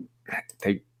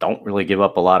 They don't really give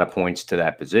up a lot of points to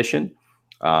that position.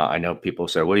 I know people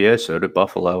say, well, yeah, so did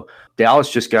Buffalo.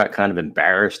 Dallas just got kind of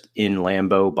embarrassed in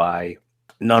Lambeau by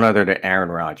none other than Aaron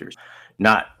Rodgers.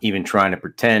 Not even trying to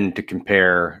pretend to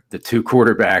compare the two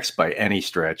quarterbacks by any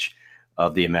stretch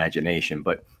of the imagination.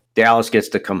 But Dallas gets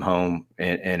to come home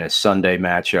in a Sunday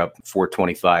matchup,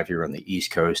 4:25 here on the East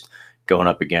Coast, going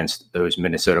up against those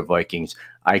Minnesota Vikings.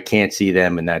 I can't see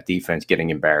them in that defense getting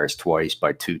embarrassed twice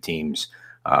by two teams.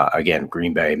 Again,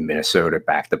 Green Bay, Minnesota,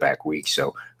 back-to-back weeks.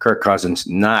 So Kirk Cousins,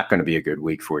 not going to be a good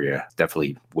week for you.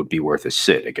 Definitely would be worth a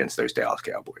sit against those Dallas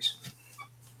Cowboys.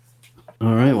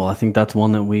 All right. Well, I think that's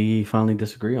one that we finally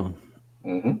disagree on.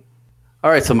 Mm-hmm. All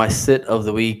right, so my sit of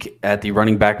the week at the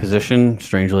running back position,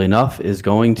 strangely enough, is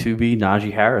going to be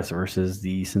Najee Harris versus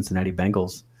the Cincinnati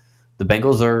Bengals. The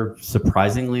Bengals are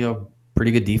surprisingly a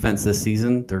pretty good defense this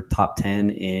season. They're top 10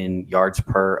 in yards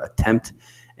per attempt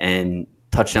and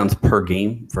touchdowns per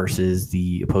game versus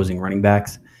the opposing running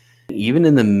backs. Even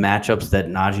in the matchups that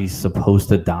Najee's supposed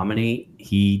to dominate,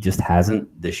 he just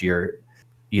hasn't this year.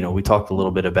 We talked a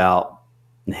little bit about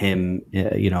him,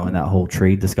 in that whole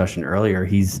trade discussion earlier.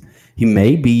 He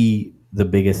may be the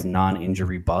biggest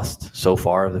non-injury bust so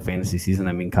far of the fantasy season.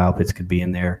 I mean, Kyle Pitts could be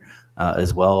in there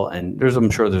as well, and I'm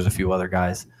sure there's a few other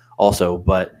guys also.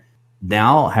 But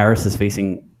now Harris is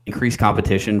facing increased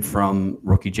competition from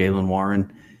rookie Jaylen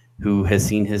Warren, who has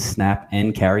seen his snap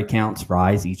and carry counts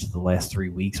rise each of the last 3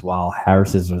 weeks while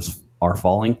Harris's are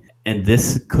falling. And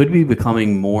this could be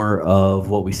becoming more of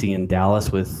what we see in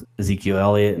Dallas with Ezekiel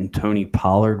Elliott and Tony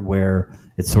Pollard, where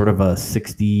it's sort of a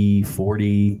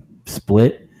 60-40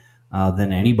 split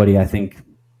than anybody, I think,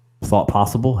 thought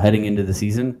possible heading into the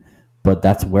season. But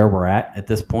that's where we're at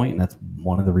this point, and that's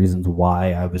one of the reasons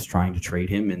why I was trying to trade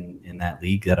him in that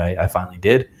league that I finally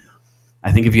did.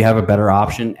 I think if you have a better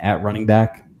option at running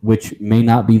back, which may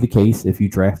not be the case if you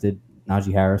drafted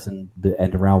Najee Harris in the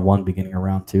end of round 1, beginning of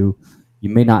round 2, you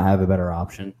may not have a better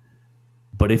option.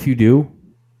 But if you do,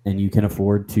 and you can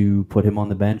afford to put him on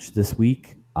the bench this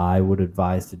week, I would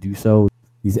advise to do so.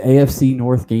 These AFC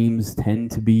North games tend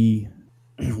to be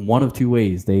one of two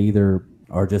ways. They either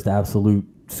are just absolute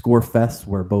score fests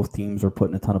where both teams are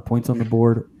putting a ton of points on the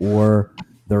board, or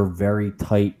they're very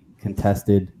tight,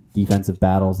 contested defensive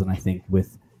battles. And I think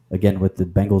with the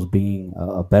Bengals being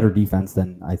a better defense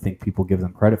than I think people give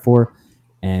them credit for,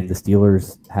 and the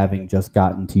Steelers having just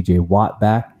gotten TJ Watt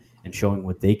back and showing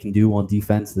what they can do on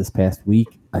defense this past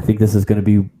week, I think this is going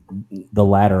to be the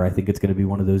latter. I think it's going to be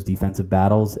one of those defensive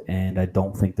battles, and I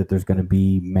don't think that there's going to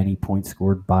be many points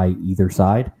scored by either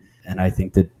side. And I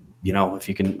think that, if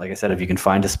you can, like I said, if you can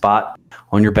find a spot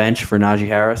on your bench for Najee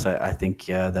Harris, I think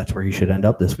that's where he should end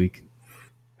up this week.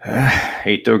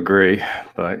 Hate to agree,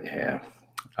 but yeah.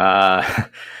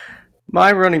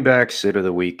 My running back sit of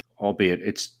the week, albeit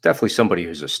it's definitely somebody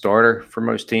who's a starter for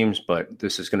most teams, but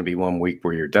this is going to be one week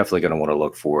where you're definitely going to want to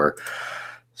look for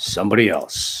somebody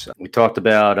else. We talked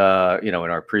about, in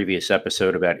our previous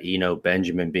episode about Eno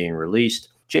Benjamin being released.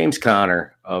 James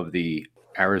Conner of the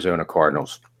Arizona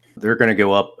Cardinals. They're going to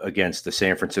go up against the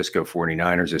San Francisco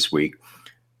 49ers this week,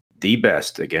 the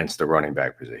best against the running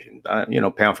back position.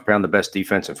 Pound for pound, the best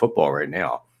defense in football right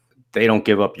now. They don't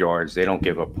give up yards. They don't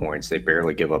give up points. They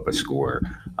barely give up a score,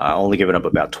 only giving up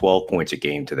about 12 points a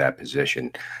game to that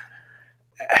position.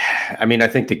 I mean, I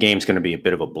think the game's going to be a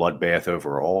bit of a bloodbath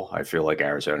overall. I feel like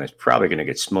Arizona is probably going to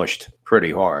get smushed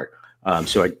pretty hard.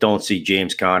 So I don't see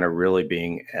James Conner really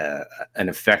being an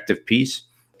effective piece.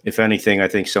 If anything, I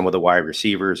think some of the wide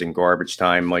receivers in garbage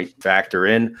time might factor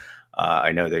in.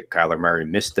 I know that Kyler Murray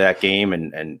missed that game,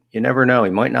 and you never know.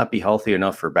 He might not be healthy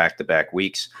enough for back-to-back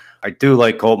weeks. I do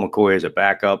like Colt McCoy as a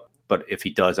backup, but if he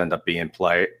does end up being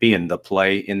the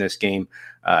play in this game,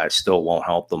 still won't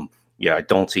help them. Yeah, I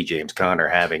don't see James Conner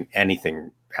having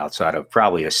anything outside of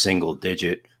probably a single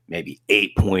digit, maybe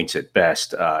 8 points at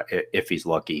best, if he's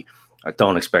lucky. I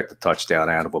don't expect a touchdown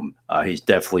out of him. He's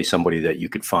definitely somebody that you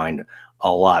could find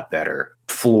a lot better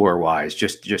floor-wise,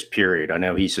 just period. I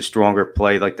know he's a stronger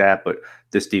play like that, but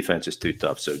this defense is too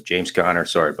tough. So James Conner,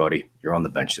 sorry, buddy, you're on the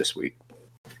bench this week.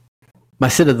 My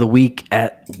sit of the week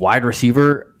at wide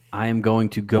receiver, I am going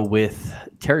to go with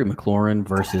Terry McLaurin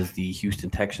versus the Houston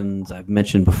Texans. I've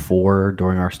mentioned before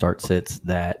during our start sits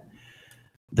that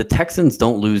the Texans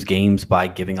don't lose games by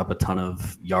giving up a ton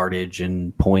of yardage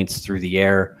and points through the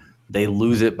air. They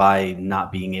lose it by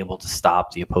not being able to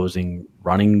stop the opposing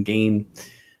running game.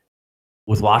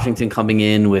 With Washington coming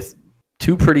in with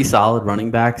two pretty solid running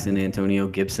backs in Antonio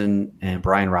Gibson and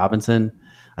Brian Robinson,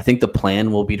 I think the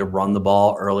plan will be to run the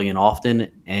ball early and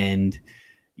often and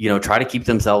try to keep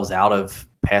themselves out of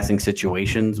passing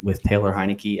situations with Taylor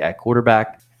Heineke at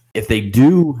quarterback. If they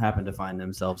do happen to find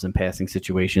themselves in passing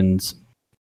situations,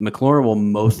 McLaurin will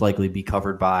most likely be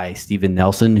covered by Steven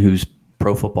Nelson, who's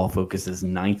Pro Football Focus's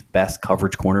 9th best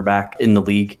coverage cornerback in the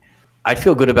league. I'd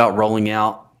feel good about rolling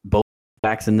out both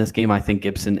backs in this game. I think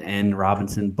Gibson and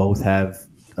Robinson both have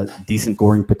a decent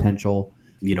scoring potential.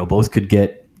 Both could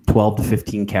get 12 to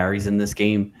 15 carries in this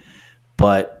game,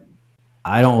 but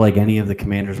I don't like any of the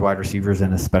Commanders' wide receivers,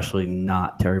 and especially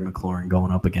not Terry McLaurin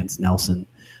going up against Nelson,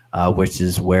 which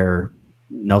is where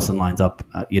Nelson lines up,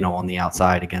 on the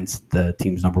outside against the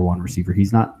team's number one receiver. He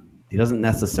doesn't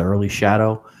necessarily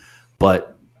shadow,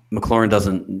 but McLaurin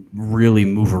doesn't really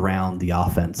move around the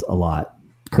offense a lot.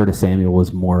 Curtis Samuel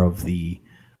was more of the,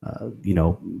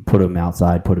 put him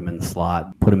outside, put him in the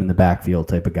slot, put him in the backfield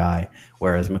type of guy,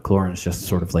 whereas McLaurin is just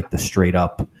sort of like the straight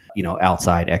up,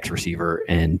 outside X receiver,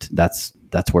 and that's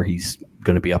where he's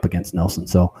going to be up against Nelson.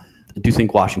 So I do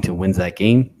think Washington wins that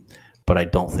game, but I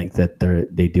don't think that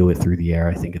they do it through the air.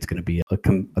 I think it's going to be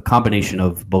a combination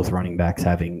of both running backs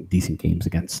having decent games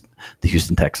against the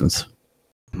Houston Texans.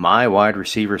 My wide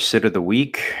receiver sit of the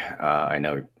week, I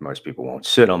know most people won't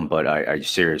sit him, but I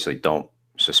seriously don't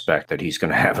suspect that he's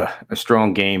going to have a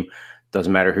strong game.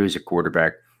 Doesn't matter who's a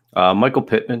quarterback. Michael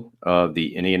Pittman of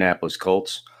the Indianapolis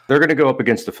Colts. They're going to go up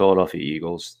against the Philadelphia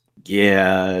Eagles.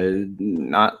 Yeah,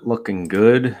 not looking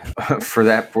good for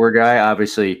that poor guy.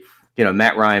 Obviously,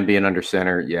 Matt Ryan being under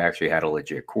center, you actually had a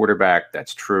legit quarterback.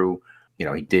 That's true.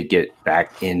 He did get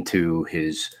back into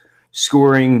his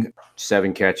scoring,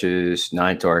 7 catches,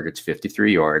 9 targets,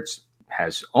 53 yards,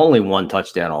 has only 1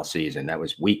 touchdown all season. That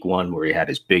was week 1 where he had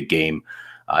his big game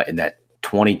in that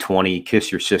 2020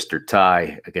 kiss your sister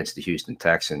tie against the Houston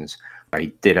Texans. He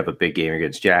did have a big game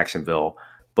against Jacksonville.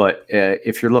 But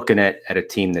if you're looking at a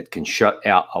team that can shut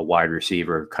out a wide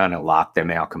receiver, kind of lock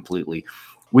them out completely,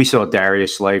 we saw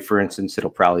Darius Slay, for instance, it'll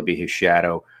probably be his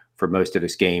shadow for most of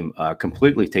this game,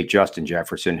 completely take Justin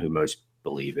Jefferson, who most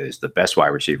believe is the best wide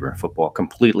receiver in football,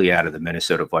 completely out of the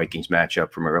Minnesota Vikings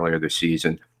matchup from earlier this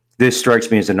season. This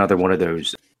strikes me as another one of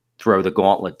those throw the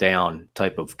gauntlet down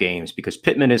type of games because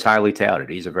Pittman is highly touted.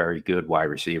 He's a very good wide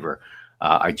receiver.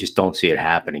 I just don't see it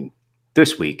happening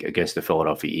this week against the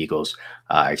Philadelphia Eagles.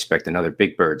 I expect another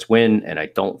Big Birds win, and I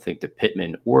don't think that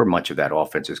Pittman or much of that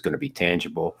offense is going to be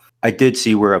tangible. I did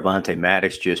see where Avonte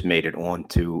Maddox just made it on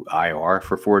to IR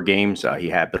for 4 games. He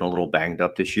had been a little banged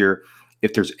up this year.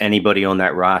 If there's anybody on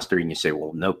that roster and you say,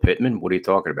 well, no Pittman, what are you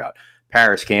talking about?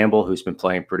 Paris Campbell, who's been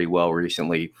playing pretty well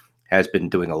recently, has been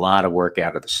doing a lot of work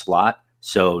out of the slot.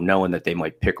 So knowing that they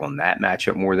might pick on that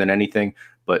matchup more than anything,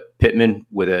 but Pittman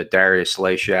with a Darius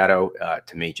Slay shadow,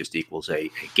 to me, just equals a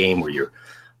game where you're,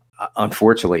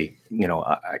 unfortunately,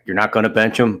 you're not going to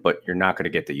bench him, but you're not going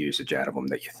to get the usage out of him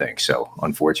that you think. So,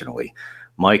 unfortunately,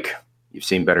 Mike, you've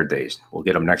seen better days. We'll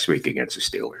get him next week against the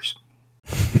Steelers.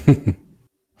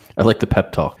 I like the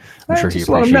pep talk. I'm sure he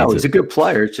appreciates it. He's a good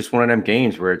player. It's just one of them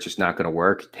games where it's just not going to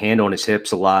work. Hand on his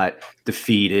hips a lot,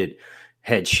 defeated,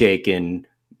 head shaking.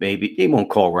 Maybe he won't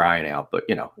call Ryan out, but,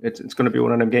 it's going to be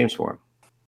one of them games for him.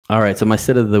 All right, so my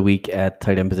sit of the week at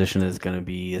tight end position is going to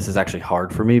be. This is actually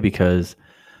hard for me because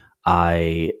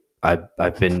I've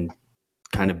been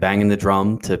kind of banging the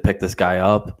drum to pick this guy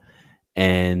up,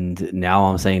 and now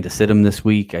I'm saying to sit him this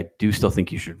week. I do still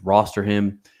think you should roster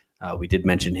him. We did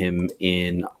mention him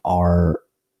in our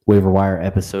waiver wire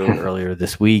episode earlier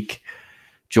this week.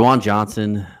 Juwan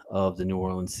Johnson of the New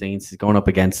Orleans Saints is going up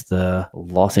against the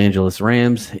Los Angeles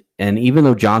Rams, and even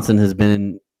though Johnson has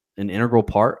been an integral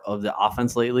part of the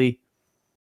offense lately,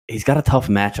 he's got a tough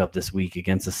matchup this week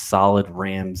against a solid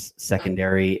Rams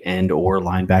secondary and or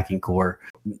linebacking core.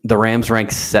 The Rams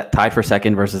rank tied for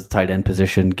second versus the tight end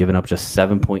position, giving up just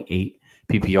 7.8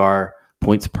 PPR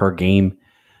points per game.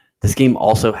 This game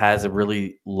also has a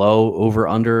really low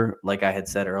over-under, like I had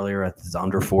said earlier, it's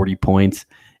under 40 points,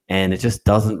 and it just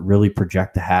doesn't really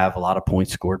project to have a lot of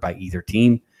points scored by either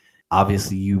team.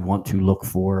 Obviously, you want to look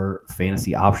for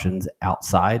fantasy options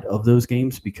outside of those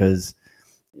games because,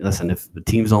 listen, if the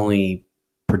team's only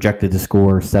projected to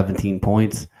score 17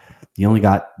 points, you only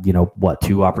got,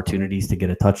 2 opportunities to get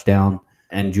a touchdown.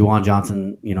 And Juwan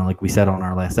Johnson, like we said on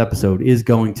our last episode, is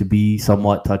going to be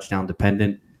somewhat touchdown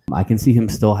dependent. I can see him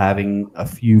still having a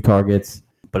few targets,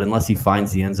 but unless he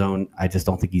finds the end zone, I just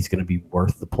don't think he's going to be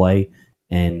worth the play.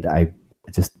 And I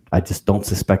just don't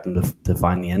suspect him to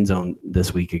find the end zone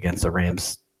this week against the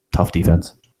Rams' tough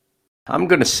defense. I'm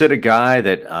going to sit a guy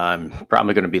that I'm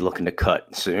probably going to be looking to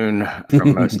cut soon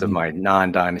from most of my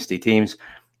non-dynasty teams.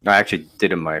 I actually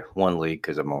did in my one league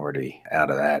because I'm already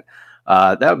out of that.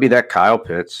 That would be that Kyle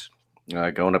Pitts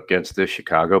going up against the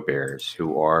Chicago Bears,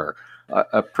 who are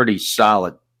a pretty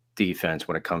solid defense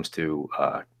when it comes to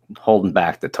holding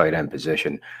back the tight end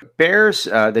position. Bears,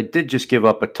 they did just give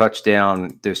up a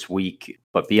touchdown this week,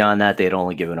 but beyond that, they had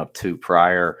only given up 2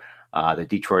 prior. The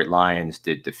Detroit Lions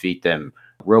did defeat them.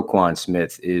 Roquan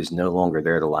Smith is no longer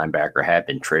there. The linebacker had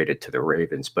been traded to the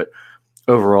Ravens, but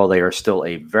overall, they are still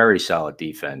a very solid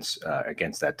defense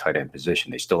against that tight end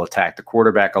position. They still attack the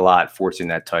quarterback a lot, forcing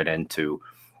that tight end to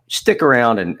stick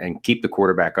around and keep the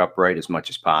quarterback upright as much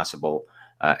as possible.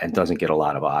 And doesn't get a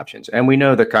lot of options. And we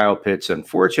know that Kyle Pitts,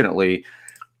 unfortunately,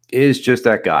 is just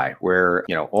that guy where,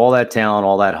 all that talent,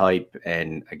 all that hype.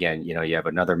 And again, you have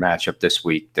another matchup this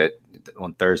week that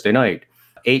on Thursday night,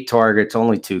 8 targets,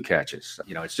 only 2 catches.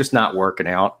 It's just not working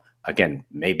out. Again,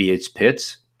 maybe it's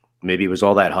Pitts. Maybe it was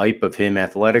all that hype of him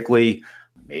athletically.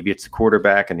 Maybe it's the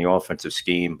quarterback and the offensive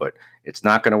scheme, but it's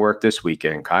not going to work this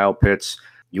weekend. Kyle Pitts,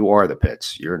 you are the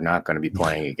Pitts. You're not going to be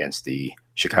playing against the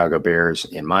Chicago Bears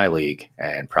in my league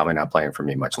and probably not playing for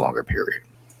me much longer, period.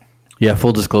 Yeah,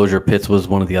 full disclosure, Pitts was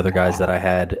one of the other guys that I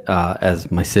had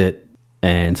as my sit,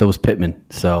 and so was Pittman.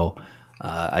 So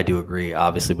I do agree,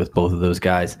 obviously, with both of those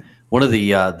guys. One of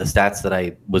the stats that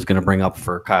I was going to bring up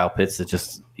for Kyle Pitts that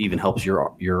just even helps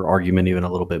your argument even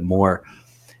a little bit more.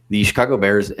 The Chicago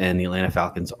Bears and the Atlanta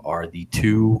Falcons are the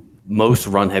 2 most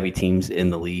run-heavy teams in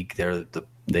the league.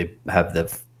 They have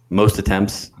the most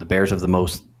attempts. The Bears have the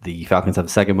most. The Falcons have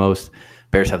the second most.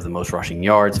 Bears have the most rushing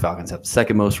yards. Falcons have the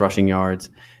second most rushing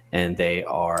yards. And they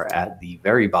are at the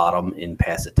very bottom in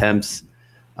pass attempts.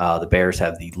 The Bears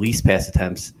have the least pass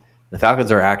attempts. The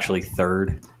Falcons are actually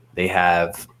third. They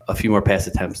have a few more pass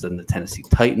attempts than the Tennessee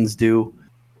Titans do.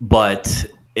 But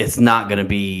it's not going to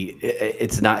be –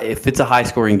 if it's a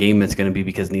high-scoring game, it's going to be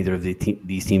because neither of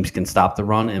these teams can stop the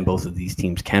run, and both of these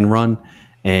teams can run.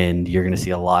 And you're going to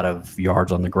see a lot of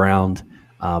yards on the ground.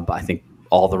 But I think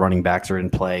all the running backs are in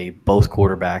play. Both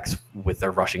quarterbacks with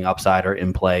their rushing upside are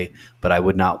in play, but I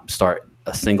would not start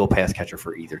a single pass catcher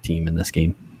for either team in this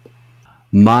game.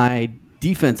 My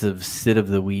defensive sit of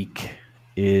the week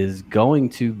is going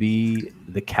to be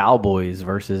the Cowboys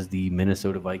versus the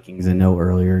Minnesota Vikings. I know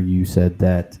earlier you said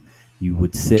that you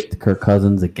would sit Kirk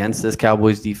Cousins against this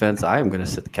Cowboys defense. I am going to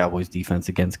sit the Cowboys defense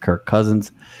against Kirk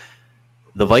Cousins.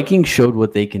 The Vikings showed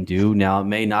what they can do. Now, it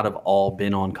may not have all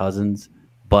been on Cousins,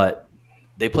 but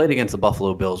they played against the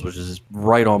Buffalo Bills, which is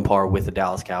right on par with the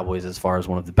Dallas Cowboys as far as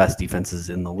one of the best defenses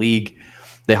in the league.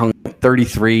 They hung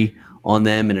 33 on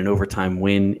them in an overtime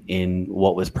win in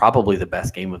what was probably the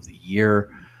best game of the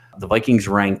year. The Vikings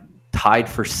ranked tied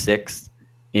for 6th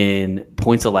in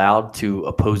points allowed to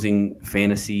opposing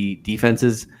fantasy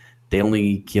defenses. They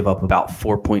only give up about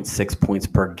 4.6 points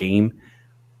per game.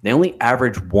 They only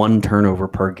average 1 turnover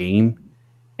per game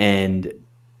and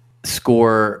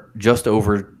score just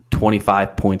over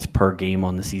 25 points per game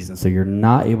on the season. So you're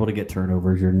not able to get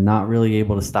turnovers. You're not really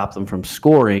able to stop them from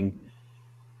scoring.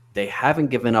 They haven't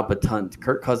given up a ton.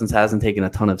 Kirk Cousins hasn't taken a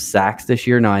ton of sacks this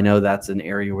year. Now, I know that's an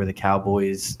area where the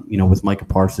Cowboys, with Micah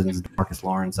Parsons, Marcus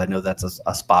Lawrence, I know that's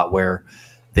a spot where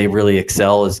they really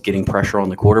excel is getting pressure on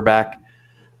the quarterback.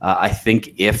 I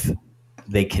think if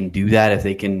they can do that, if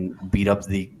they can beat up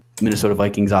the Minnesota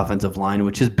Vikings offensive line,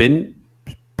 which has been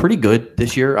pretty good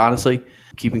this year, honestly,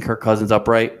 keeping Kirk Cousins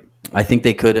upright. I think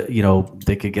they could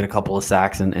get a couple of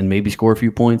sacks and maybe score a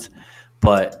few points,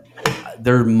 but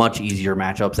there are much easier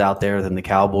matchups out there than the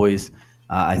Cowboys.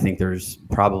 I think there's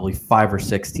probably 5 or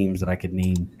 6 teams that I could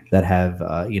name that have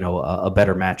a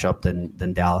better matchup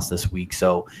than Dallas this week.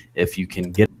 So if you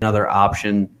can get another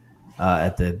option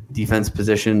at the defense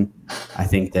position, I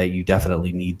think that you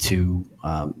definitely need to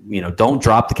don't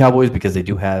drop the Cowboys, because they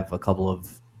do have a couple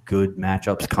of good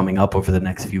matchups coming up over the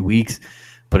next few weeks.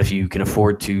 But if you can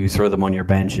afford to throw them on your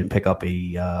bench and pick up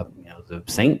the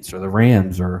Saints or the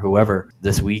Rams or whoever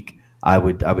this week, I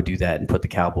would do that and put the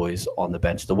Cowboys on the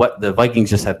bench. The Vikings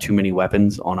just have too many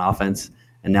weapons on offense,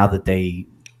 and now that they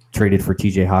traded for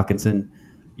T.J. Hawkinson,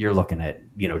 you're looking at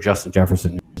Justin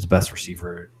Jefferson, who's the best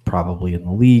receiver probably in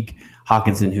the league.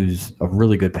 Hawkinson, who's a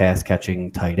really good pass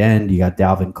catching tight end. You got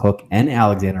Dalvin Cook and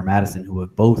Alexander Mattison, who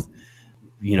have both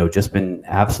just been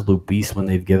absolute beasts when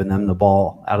they've given them the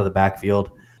ball out of the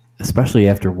backfield, especially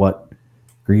after what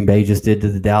Green Bay just did to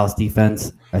the Dallas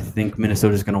defense. I think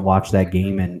Minnesota's going to watch that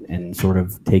game and sort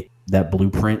of take that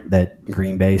blueprint that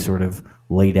Green Bay sort of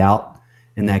laid out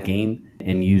in that game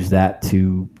and use that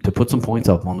to put some points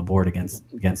up on the board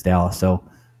against Dallas. So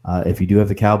if you do have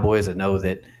the Cowboys, I know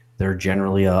that they're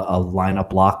generally a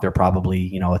lineup lock. They're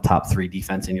probably a top 3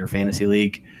 defense in your fantasy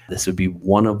league. This would be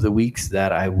one of the weeks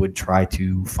that I would try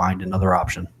to find another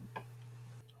option.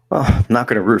 Well, I'm not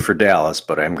going to root for Dallas,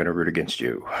 but I'm going to root against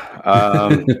you.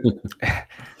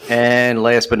 And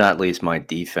last but not least, my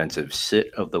defensive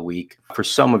sit of the week. For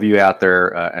some of you out there,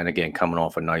 and again, coming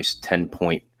off a nice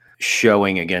 10-point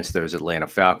showing against those Atlanta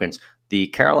Falcons, the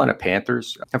Carolina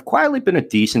Panthers have quietly been a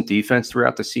decent defense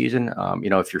throughout the season.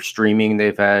 If you're streaming,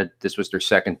 this was their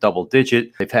second double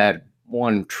digit. They've had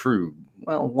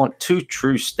two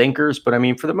true stinkers, but I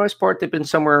mean, for the most part, they've been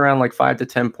somewhere around like 5 to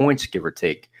 10 points, give or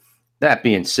take. That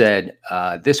being said,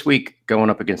 this week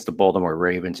going up against the Baltimore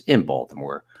Ravens in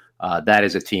Baltimore, that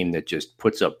is a team that just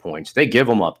puts up points. They give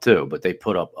them up too, but they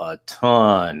put up a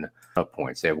ton of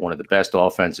points. They have one of the best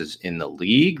offenses in the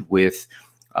league with,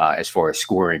 as far as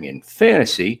scoring in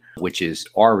fantasy, which is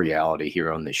our reality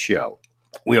here on this show.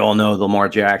 We all know Lamar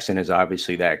Jackson is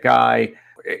obviously that guy.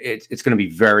 It's going to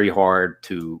be very hard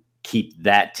to keep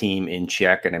that team in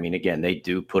check. And I mean, again, they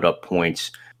do put up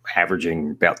points,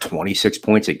 averaging about 26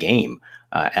 points a game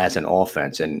as an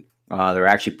offense. And they're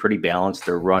actually pretty balanced.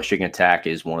 Their rushing attack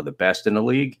is one of the best in the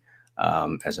league.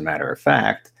 As a matter of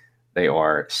fact, they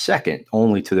are second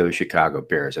only to those Chicago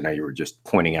Bears. I know you were just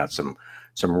pointing out some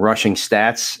rushing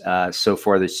stats so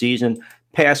far this season.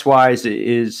 Pass-wise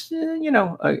is,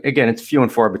 again, it's few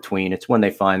and far between. It's when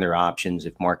they find their options,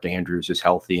 if Mark Andrews is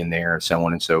healthy in there, so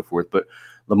on and so forth. But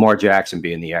Lamar Jackson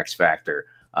being the X factor,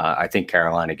 I think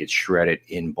Carolina gets shredded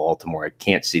in Baltimore. I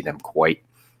can't see them quite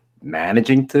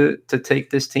managing to take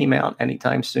this team out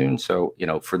anytime soon. So,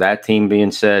 for that team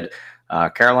being said,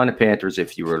 Carolina Panthers,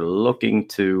 if you were looking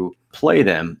to play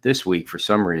them this week for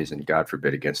some reason, God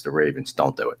forbid, against the Ravens,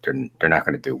 don't do it. They're not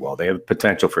going to do well. They have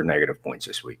potential for negative points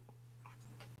this week.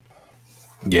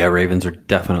 Yeah, Ravens are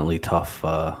definitely tough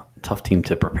team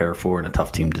to prepare for and a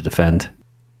tough team to defend.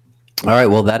 All right,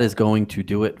 well, that is going to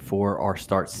do it for our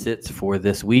start sits for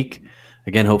this week.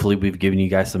 Again, hopefully we've given you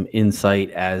guys some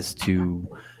insight as to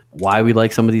why we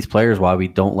like some of these players, why we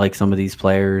don't like some of these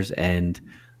players. And,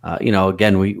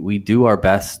 again, we do our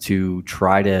best to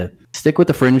try to stick with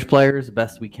the fringe players the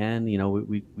best we can.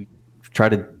 We try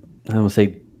to, I don't want to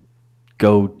say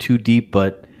go too deep,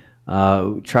 but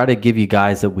try to give you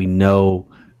guys that we know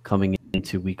coming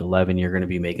into week 11, you're going to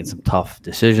be making some tough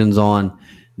decisions on.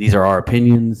 These are our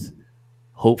opinions.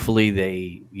 Hopefully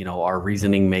they, our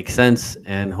reasoning makes sense,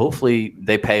 and hopefully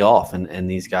they pay off and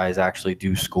these guys actually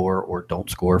do score or don't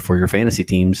score for your fantasy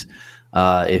teams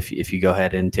if you go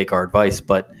ahead and take our advice.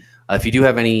 But if you do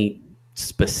have any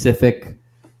specific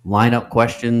lineup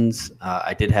questions,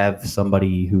 I did have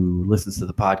somebody who listens to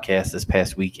the podcast this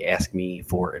past week ask me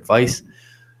for advice.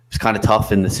 It was kind of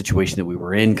tough in the situation that we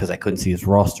were in because I couldn't see his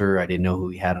roster. I didn't know who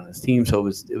he had on his team. So it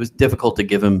was difficult to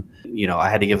give him, I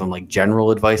had to give him like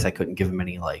general advice. I couldn't give him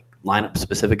any like lineup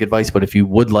specific advice. But if you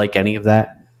would like any of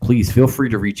that, please feel free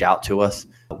to reach out to us.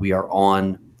 We are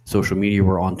on social media.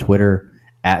 We're on Twitter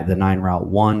at the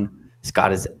 9route1.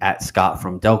 Scott is at Scott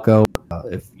from Delco.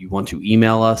 If you want to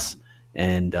email us,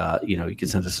 and, you can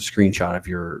send us a screenshot of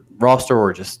your roster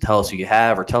or just tell us who you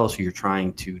have or tell us who you're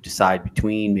trying to decide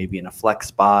between, maybe in a flex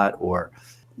spot or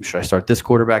should I start this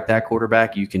quarterback, that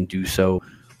quarterback? You can do so.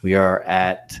 We are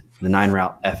at the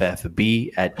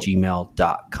 9routeFFB at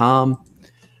gmail.com.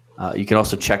 You can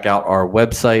also check out our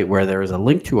website where there is a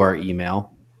link to our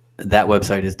email. That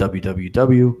website is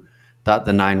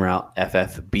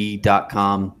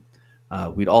www.the9routeFFB.com.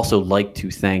 We'd also like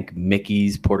to thank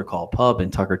Mickey's Protocol Pub in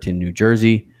Tuckerton, New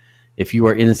Jersey. If you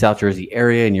are in the South Jersey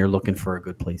area and you're looking for a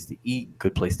good place to eat,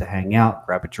 good place to hang out,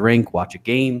 grab a drink, watch a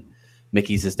game,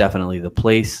 Mickey's is definitely the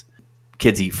place.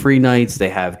 Kids eat free nights. They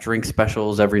have drink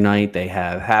specials every night. They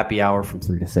have happy hour from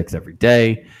 3 to 6 every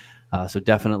day. So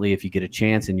definitely, if you get a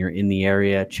chance and you're in the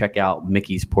area, check out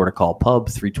Mickey's Protocol Pub,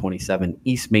 327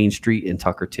 East Main Street in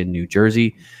Tuckerton, New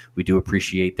Jersey. We do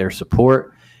appreciate their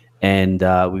support, and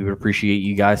we would appreciate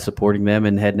you guys supporting them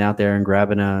and heading out there and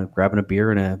grabbing a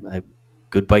beer and a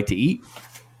good bite to eat.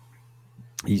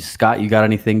 Scott, you got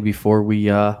anything before we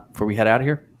head out of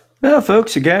here? No,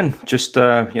 folks. Again, just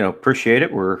appreciate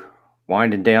it. We're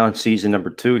winding down season number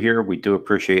 2 here. We do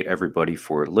appreciate everybody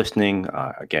for listening.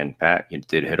 Again, Pat, you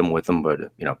did hit them with them,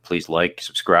 but please like,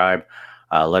 subscribe,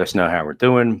 let us know how we're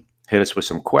doing. Hit us with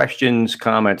some questions,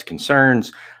 comments,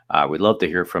 concerns. We'd love to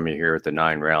hear from you here at the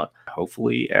 9 Route.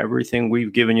 Hopefully, everything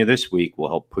we've given you this week will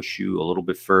help push you a little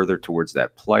bit further towards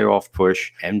that playoff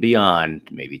push and beyond,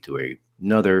 maybe to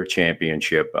another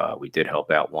championship. We did help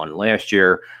out one last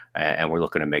year, and we're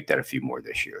looking to make that a few more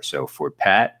this year. So for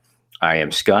Pat, I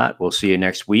am Scott. We'll see you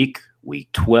next week,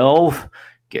 week 12,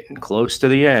 getting close to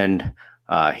the end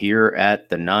here at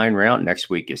the 9 Route. Next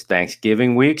week is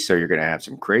Thanksgiving week, so you're going to have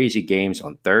some crazy games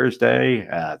on Thursday.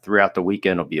 Throughout the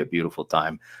weekend, it'll be a beautiful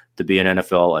time to be an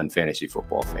NFL and fantasy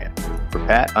football fan. For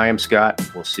Pat, I am Scott.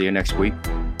 We'll see you next week.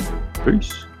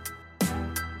 Peace.